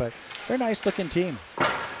like, but they're a nice-looking team.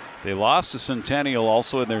 They lost to Centennial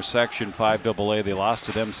also in their Section 5AA. They lost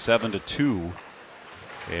to them 7-2.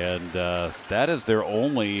 And that is their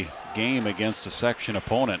only game against a section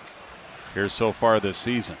opponent here so far this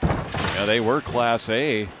season. You know, they were Class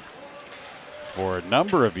A for a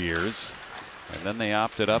number of years, and then they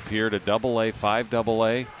opted up here to AA,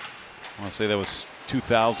 5AA. I want to say that was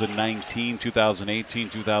 2019, 2018,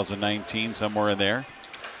 2019, somewhere in there.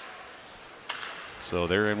 So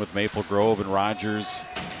they're in with Maple Grove and Rogers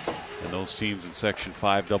and those teams in Section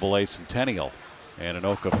 5AA Centennial. And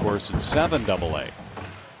Anoka, of course, in 7AA.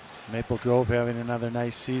 Maple Grove having another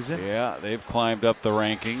nice season. Yeah, they've climbed up the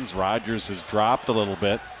rankings. Rogers has dropped a little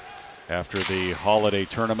bit after the holiday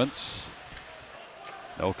tournaments.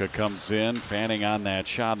 Anoka comes in, fanning on that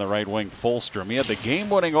shot on the right wing, Fulstrom. He had the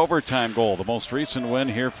game-winning overtime goal. The most recent win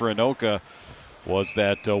here for Anoka was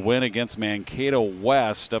that win against Mankato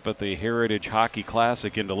West up at the Heritage Hockey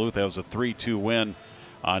Classic in Duluth. That was a 3-2 win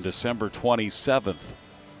on December 27th,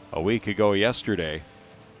 a week ago yesterday.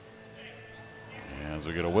 As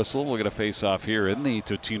we get a whistle, we'll get a face-off here in the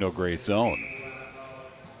Totino-Grace zone.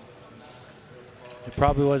 It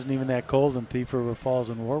probably wasn't even that cold in Thief River Falls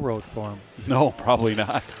and War Road for them. No, probably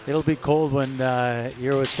not. It'll be cold when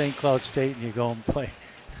you're with St. Cloud State and you go and play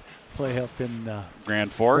up in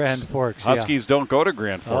Grand Forks. Grand Forks. Huskies don't go to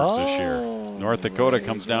Grand Forks this year. North Dakota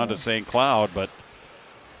comes down to St. Cloud, but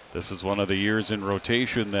this is one of the years in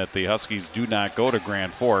rotation that the Huskies do not go to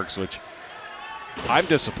Grand Forks, which I'm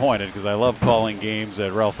disappointed because I love calling games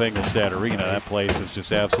at Ralph Engelstad Arena. That place is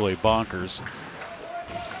just absolutely bonkers.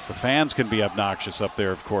 The fans can be obnoxious up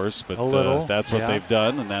there, of course, but A little, that's what yeah. they've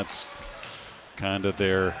done, and that's kind of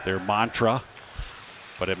their mantra.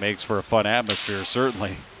 But it makes for a fun atmosphere,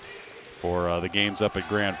 certainly, for the games up at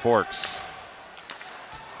Grand Forks.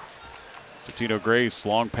 Totino-Grace,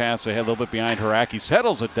 long pass ahead, a little bit behind Haraki,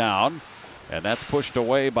 settles it down, and that's pushed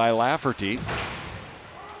away by Lafferty.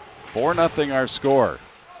 4-0 our score.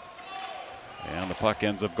 And the puck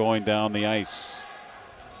ends up going down the ice.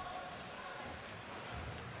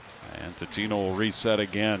 And Totino will reset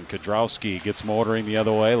again. Kadrowski gets motoring the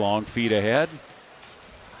other way, long feet ahead.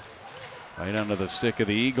 Right under the stick of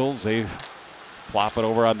the Eagles. They plop it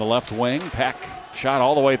over on the left wing. Peck shot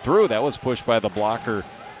all the way through. That was pushed by the blocker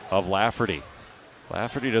of Lafferty.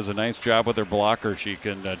 Lafferty does a nice job with her blocker. She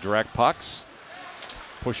can direct pucks,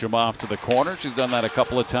 push him off to the corner. She's done that a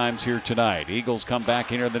couple of times here tonight. Eagles come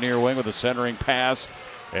back into the near wing with a centering pass,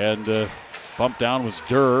 and bumped down was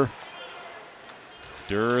Durr.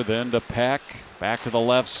 Durr then to Peck, back to the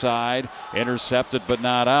left side, intercepted but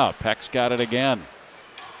not out. Peck's got it again.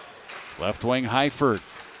 Left wing Heifert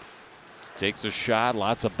takes a shot.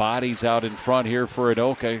 Lots of bodies out in front here for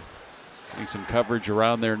Anoka. Getting some coverage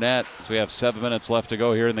around their net. So we have 7 minutes left to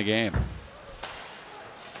go here in the game.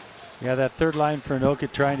 Yeah, that third line for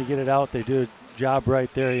Anoka trying to get it out. They do a job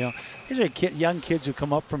right there. You know, these are young kids who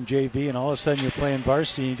come up from JV, and all of a sudden you're playing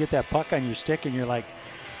varsity, and you get that puck on your stick, and you're like,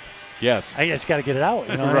 yes, I just got to get it out.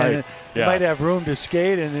 You know, right. And you might have room to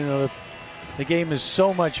skate, and you know the game is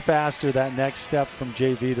so much faster that next step from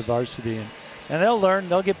JV to varsity, and they'll learn.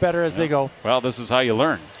 They'll get better as they go. Well, this is how you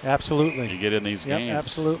learn. Absolutely. You get in these games.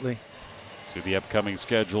 Absolutely. To the upcoming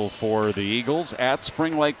schedule for the Eagles at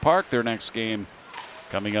Spring Lake Park. Their next game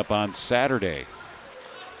coming up on Saturday.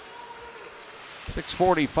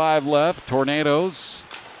 6:45 left. Tornadoes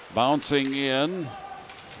bouncing in.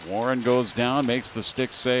 Warren goes down, makes the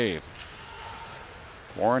stick save.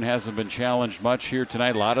 Warren hasn't been challenged much here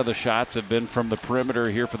tonight. A lot of the shots have been from the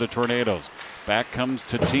perimeter here for the Tornadoes. Back comes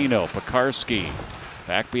Totino. Pekarski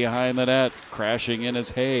back behind the net. Crashing in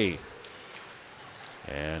is Hay.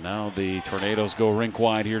 And now the Tornadoes go rink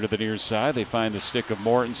wide here to the near side. They find the stick of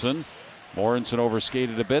Mortensen. Mortensen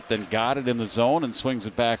overskated a bit, then got it in the zone and swings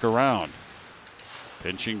it back around.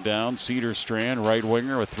 Pinching down, Cedar Strand, right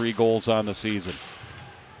winger with 3 goals on the season.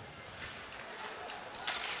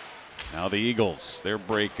 Now the Eagles, their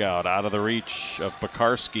breakout out of the reach of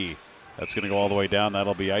Pekarski. That's going to go all the way down.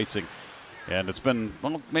 That'll be icing. And it's been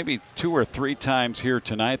maybe 2 or 3 times here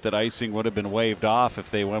tonight that icing would have been waved off if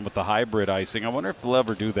they went with the hybrid icing. I wonder if they'll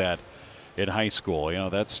ever do that in high school. You know,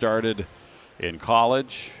 that started in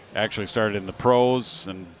college, actually started in the pros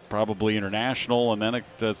and probably international, and then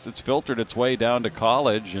it's filtered its way down to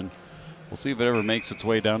college, and we'll see if it ever makes its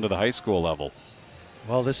way down to the high school level.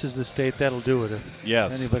 Well, this is the state that'll do it if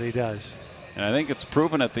anybody does. And I think it's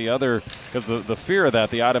proven at the other, because the fear of that,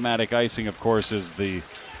 the automatic icing, of course, is the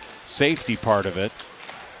safety part of it.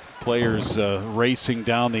 Players racing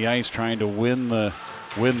down the ice trying to win the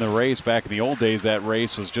race. Back in the old days, that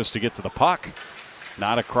race was just to get to the puck,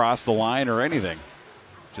 not across the line or anything.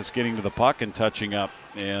 Just getting to the puck and touching up.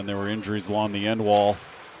 And there were injuries along the end wall.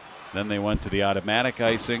 Then they went to the automatic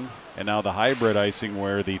icing, and now the hybrid icing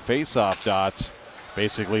where the face-off dots,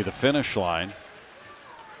 basically the finish line.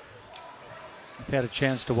 I've had a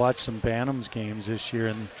chance to watch some Bantams games this year,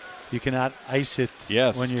 and you cannot ice it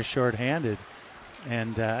when you're shorthanded.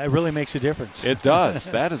 And it really makes a difference. It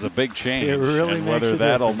does. That is a big change. It really and makes whether a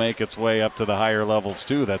that'll difference. make its way up to the higher levels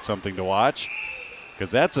too, that's something to watch. Because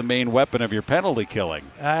that's a main weapon of your penalty killing.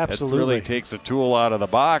 Absolutely. It really takes a tool out of the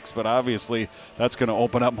box, but obviously that's going to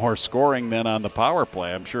open up more scoring than on the power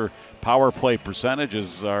play. I'm sure power play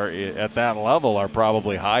percentages are at that level are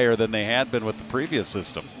probably higher than they had been with the previous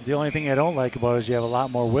system. The only thing I don't like about it is you have a lot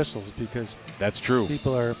more whistles because that's true.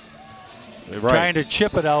 People are trying to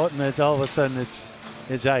chip it out, and it's all of a sudden it's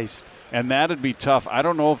iced. And that'd be tough. I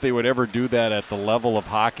don't know if they would ever do that at the level of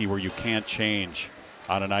hockey where you can't change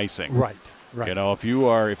on an icing. Right. You know, if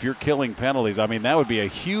you're killing penalties, I mean, that would be a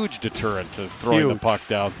huge deterrent to throwing the puck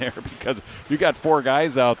down there, because you got 4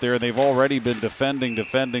 guys out there and they've already been defending. So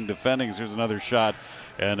here's another shot,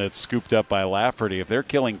 and it's scooped up by Lafferty. If they're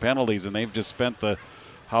killing penalties and they've just spent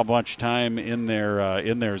how much time in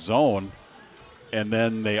their zone, and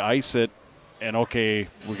then they ice it, and okay,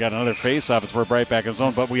 we got another face-off, it's we're right back in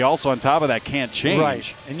zone, but we also on top of that can't change.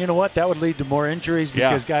 Right, and you know what? That would lead to more injuries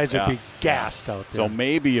because guys would be gassed out there. So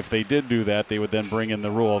maybe if they did do that, they would then bring in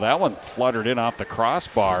the rule. That one fluttered in off the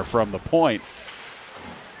crossbar from the point.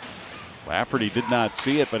 Lafferty did not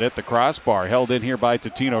see it, but hit the crossbar. Held in here by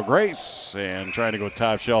Totino-Grace, and trying to go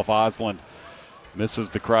top shelf. Osland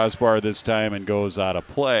Misses the crossbar this time and goes out of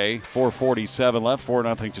play. 4:47 left,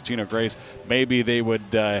 4-0 Totino-Grace. Maybe they would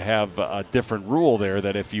have a different rule there,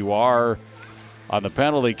 that if you are on the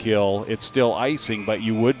penalty kill, it's still icing, but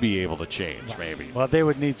you would be able to change maybe. Well, they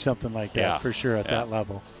would need something like that for sure at that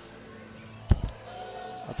level.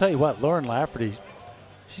 I'll tell you what, Lauren Lafferty,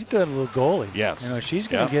 she's a good little goalie. Yes. You know, she's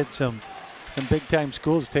going to get some big-time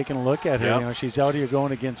schools taking a look at her. You know, she's out here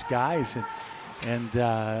going against guys, and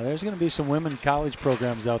there's going to be some women college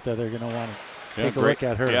programs out there that are going to want to take a look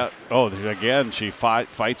at her. Yeah. Oh, again, she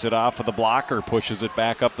fights it off of the blocker, pushes it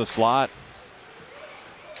back up the slot.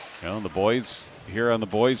 You know, the boys here on the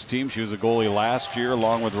boys team, she was a goalie last year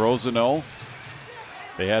along with Rosano.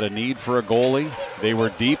 They had a need for a goalie. They were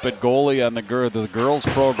deep at goalie on the girls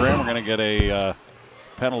program. We're going to get a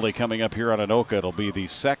penalty coming up here on Anoka. It'll be the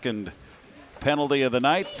second penalty of the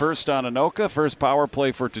night. First on Anoka. First power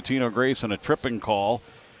play for Totino-Grace and a tripping call.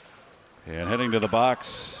 And heading to the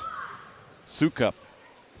box, Sukup.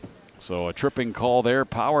 So a tripping call there.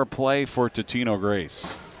 Power play for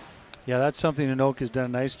Totino-Grace. Yeah, that's something Anoka's done a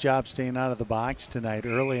nice job staying out of the box tonight.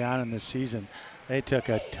 Early on in the season, they took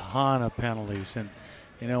a ton of penalties. And,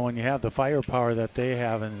 you know, when you have the firepower that they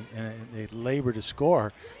have and they labor to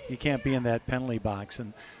score, you can't be in that penalty box.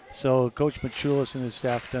 And so Coach Machulis and his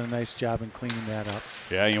staff have done a nice job in cleaning that up.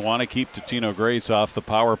 Yeah, you want to keep Totino-Grace off the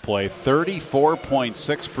power play.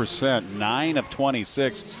 34.6%, 9 of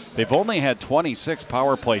 26. They've only had 26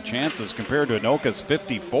 power play chances compared to Anoka's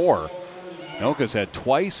 54. Anoka's had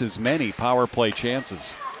twice as many power play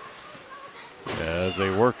chances. As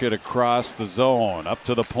they work it across the zone, up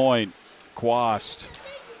to the point, Quast.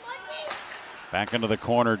 Back into the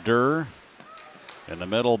corner, Durr. In the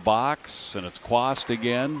middle box, and it's Quast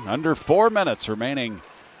again. Under 4 minutes remaining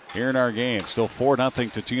here in our game. Still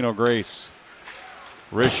 4-0 Totino-Grace.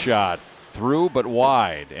 Wrist shot through but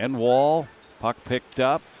wide. End wall, puck picked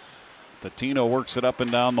up. Totino works it up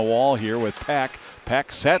and down the wall here with Peck.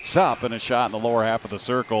 Peck sets up, and a shot in the lower half of the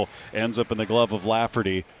circle ends up in the glove of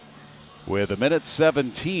Lafferty. With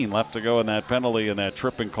 1:17 left to go in that penalty and that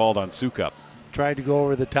tripping called on Sukup. Tried to go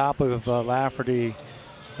over the top of Lafferty.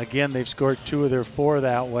 Again, they've scored 2 of their 4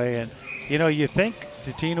 that way. And, you know, you think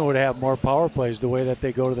Totino would have more power plays the way that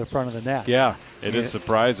they go to the front of the net. Yeah, it is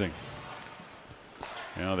surprising.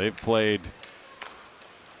 You know, they've played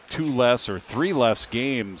 2 less or 3 less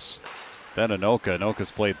games than Anoka.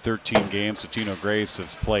 Anoka's played 13 games. Totino-Grace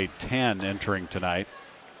has played 10 entering tonight.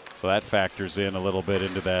 So that factors in a little bit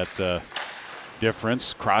into that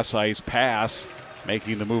difference. Cross-ice pass.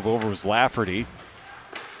 Making the move over was Lafferty.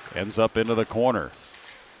 Ends up into the corner.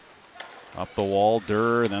 Up the wall,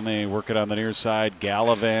 Durr, and then they work it on the near side.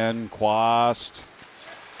 Gallivan, Quast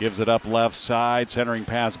gives it up left side. Centering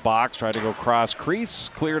pass box. Tried to go cross crease.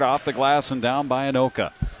 Cleared off the glass and down by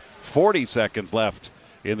Anoka. 40 seconds left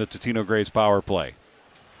in the Totino-Grace power play.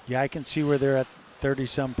 Yeah, I can see where they're at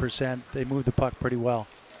 30-some%. They move the puck pretty well.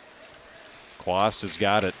 Quast has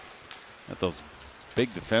got it. At those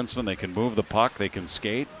big defensemen, they can move the puck, they can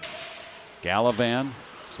skate. Gallivan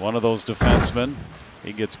is one of those defensemen.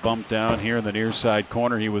 He gets bumped down here in the near side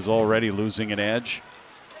corner. He was already losing an edge.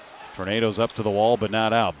 Tornadoes up to the wall, but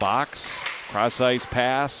not out. Box, cross-ice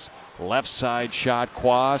pass, left side shot.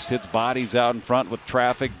 Quast hits bodies out in front with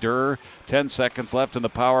traffic. Durr, 10 seconds left in the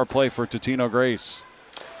power play for Totino-Grace.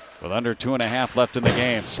 With under 2.5 left in the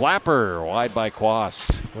game. Slapper wide by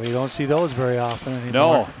Quast. Well, you don't see those very often anymore.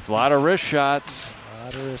 No, it's a lot of wrist shots. A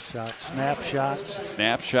lot of wrist shots, snapshots.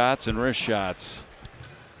 Snapshots and wrist shots.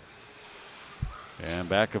 And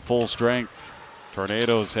back to full strength.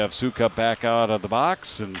 Tornadoes have Sukup back out of the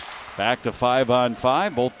box and back to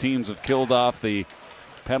 5-on-5. Both teams have killed off the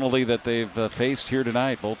penalty that they've faced here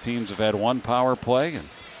tonight. Both teams have had 1 power play, and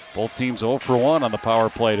both teams 0 for 1 on the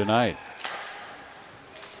power play tonight.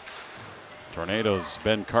 Tornadoes,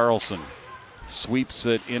 Ben Carlson sweeps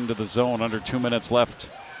it into the zone. Under 2 minutes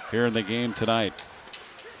left here in the game tonight.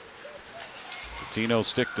 Totino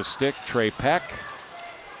stick to stick. Trey Peck.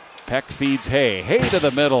 Peck feeds Hay. Hay to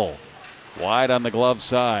the middle. Wide on the glove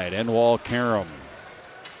side. End wall Karam.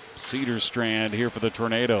 Cedar Strand here for the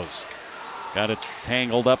Tornadoes. Got it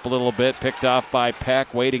tangled up a little bit. Picked off by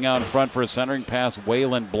Peck. Waiting out in front for a centering pass.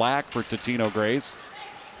 Waylon Black for Totino-Grace.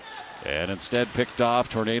 And instead picked off.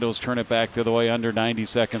 Tornadoes turn it back the other way. Under 90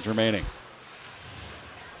 seconds remaining.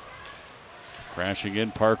 Crashing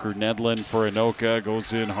in, Parker Nedlin for Anoka.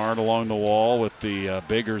 Goes in hard along the wall with the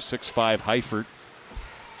bigger 6'5" Heifert.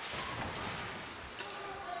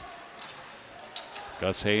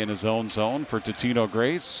 Gus Hay in his own zone for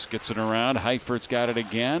Totino-Grace. Gets it around. Heifert's got it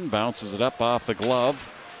again. Bounces it up off the glove.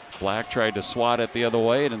 Black tried to swat it the other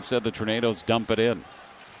way, and instead the Tornadoes dump it in.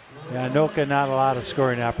 Yeah, Anoka, not a lot of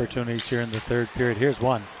scoring opportunities here in the third period. Here's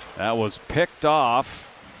one. That was picked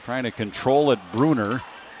off, trying to control it, Bruner.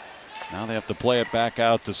 Now they have to play it back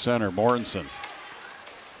out to center, Mortensen.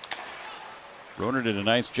 Bruner did a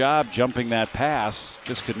nice job jumping that pass,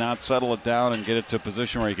 just could not settle it down and get it to a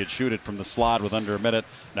position where he could shoot it from the slot with under a minute.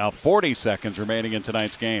 Now 40 seconds remaining in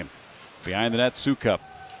tonight's game. Behind the net, Sukup.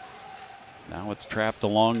 Now it's trapped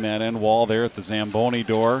along that end wall there at the Zamboni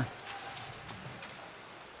door.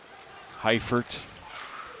 Heifert.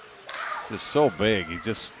 This is so big.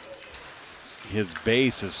 His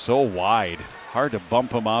base is so wide. Hard to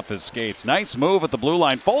bump him off his skates. Nice move at the blue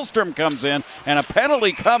line. Fulstrom comes in, and a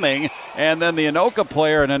penalty coming, and then the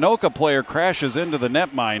Anoka player crashes into the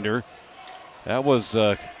netminder. That was,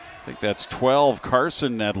 I think that's 12,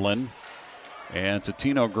 Carson Nedlin. And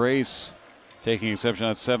Totino-Grace taking exception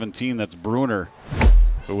on 17. That's Bruner,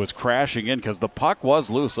 who was crashing in because the puck was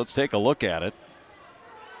loose. Let's take a look at it.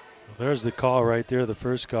 Well, there's the call right there, the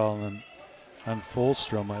first call on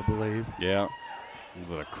Fulstrom, I believe. Yeah.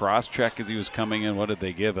 Was it a cross check as he was coming in? What did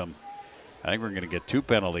they give him? I think we're going to get 2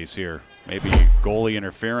 penalties here. Maybe goalie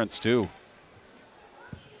interference too.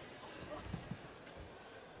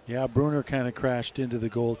 Yeah, Bruner kind of crashed into the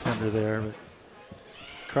goaltender there, but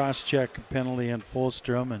cross check penalty on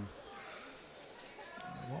Fulstrom, and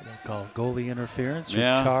what we'll call goalie interference or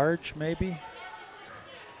charge maybe.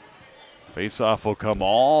 Faceoff will come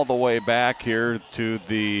all the way back here to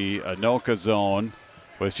the Anoka zone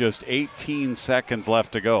with just 18 seconds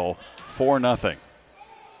left to go. 4-0.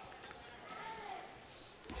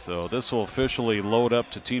 So this will officially load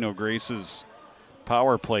up Totino-Grace's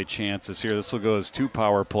power play chances here. This will go as 2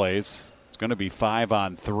 power plays. It's going to be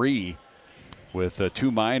 5-on-3 with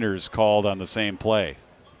 2 minors called on the same play.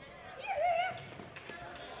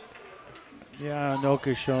 Yeah,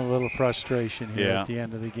 Anoka's showing a little frustration here at the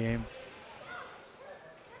end of the game.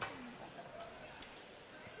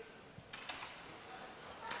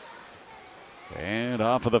 And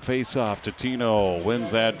off of the faceoff, Totino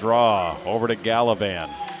wins that draw. Over to Gallivan.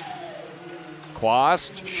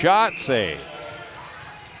 Quast, shot, save.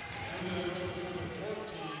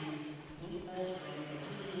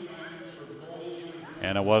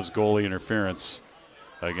 And it was goalie interference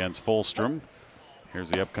against Fulstrom. Here's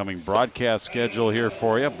the upcoming broadcast schedule here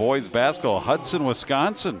for you. Boys basketball, Hudson,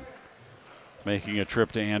 Wisconsin, making a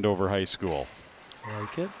trip to Andover High School.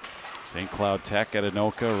 Like it. St. Cloud Tech at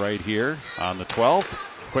Anoka right here on the 12th.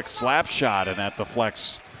 Quick slap shot, and that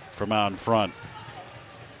deflects from out in front.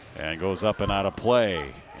 And goes up and out of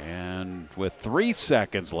play. And with 3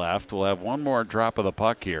 seconds left, we'll have one more drop of the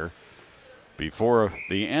puck here before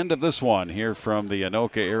the end of this one here from the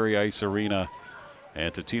Anoka Area Ice Arena.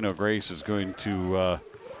 And Totino-Grace is going to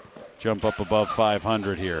jump up above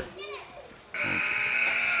 500 here.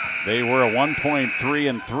 They were a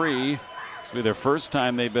 1.3-3. This will be their first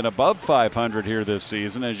time they've been above 500 here this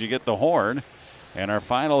season as you get the horn. And our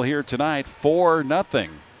final here tonight, 4-0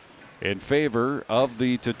 in favor of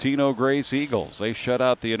the Totino-Grace Eagles. They shut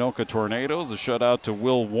out the Anoka Tornadoes. A shutout to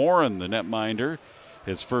Will Warren, the netminder,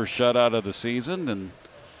 his first shutout of the season. And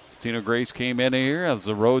Totino-Grace came in here as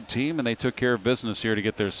a road team, and they took care of business here to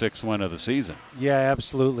get their 6th win of the season. Yeah,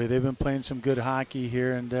 absolutely. They've been playing some good hockey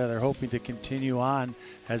here, and they're hoping to continue on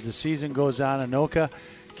as the season goes on. Anoka,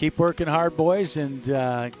 keep working hard, boys, and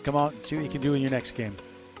come out and see what you can do in your next game.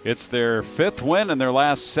 It's their 5th win in their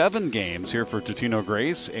last 7 games here for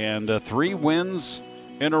Totino-Grace, and 3 wins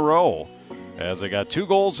in a row as they got 2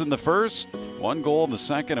 goals in the first, 1 goal in the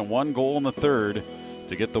second, and 1 goal in the third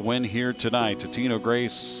to get the win here tonight.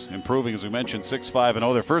 Totino-Grace improving, as we mentioned,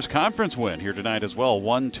 6-5-0. Their first conference win here tonight as well,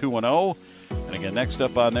 1-2-0. And again, next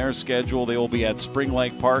up on their schedule, they will be at Spring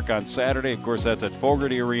Lake Park on Saturday. Of course, that's at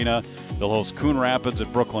Fogarty Arena. They'll host Coon Rapids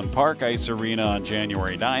at Brooklyn Park Ice Arena on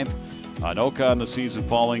January 9th. Anoka on the season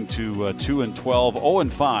falling to 2-12,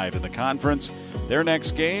 0-5 in the conference. Their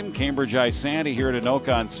next game, Cambridge Isanti here at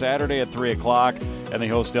Anoka on Saturday at 3 o'clock, and they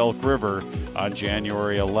host Elk River on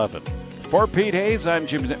January 11th. For Pete Hayes, I'm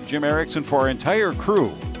Jim Erickson. For our entire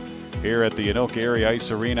crew here at the Anoka Area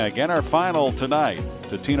Ice Arena. Again, our final tonight,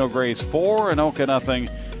 Totino-Grace 4, Anoka 0.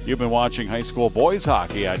 You've been watching high school boys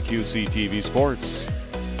hockey on QCTV Sports.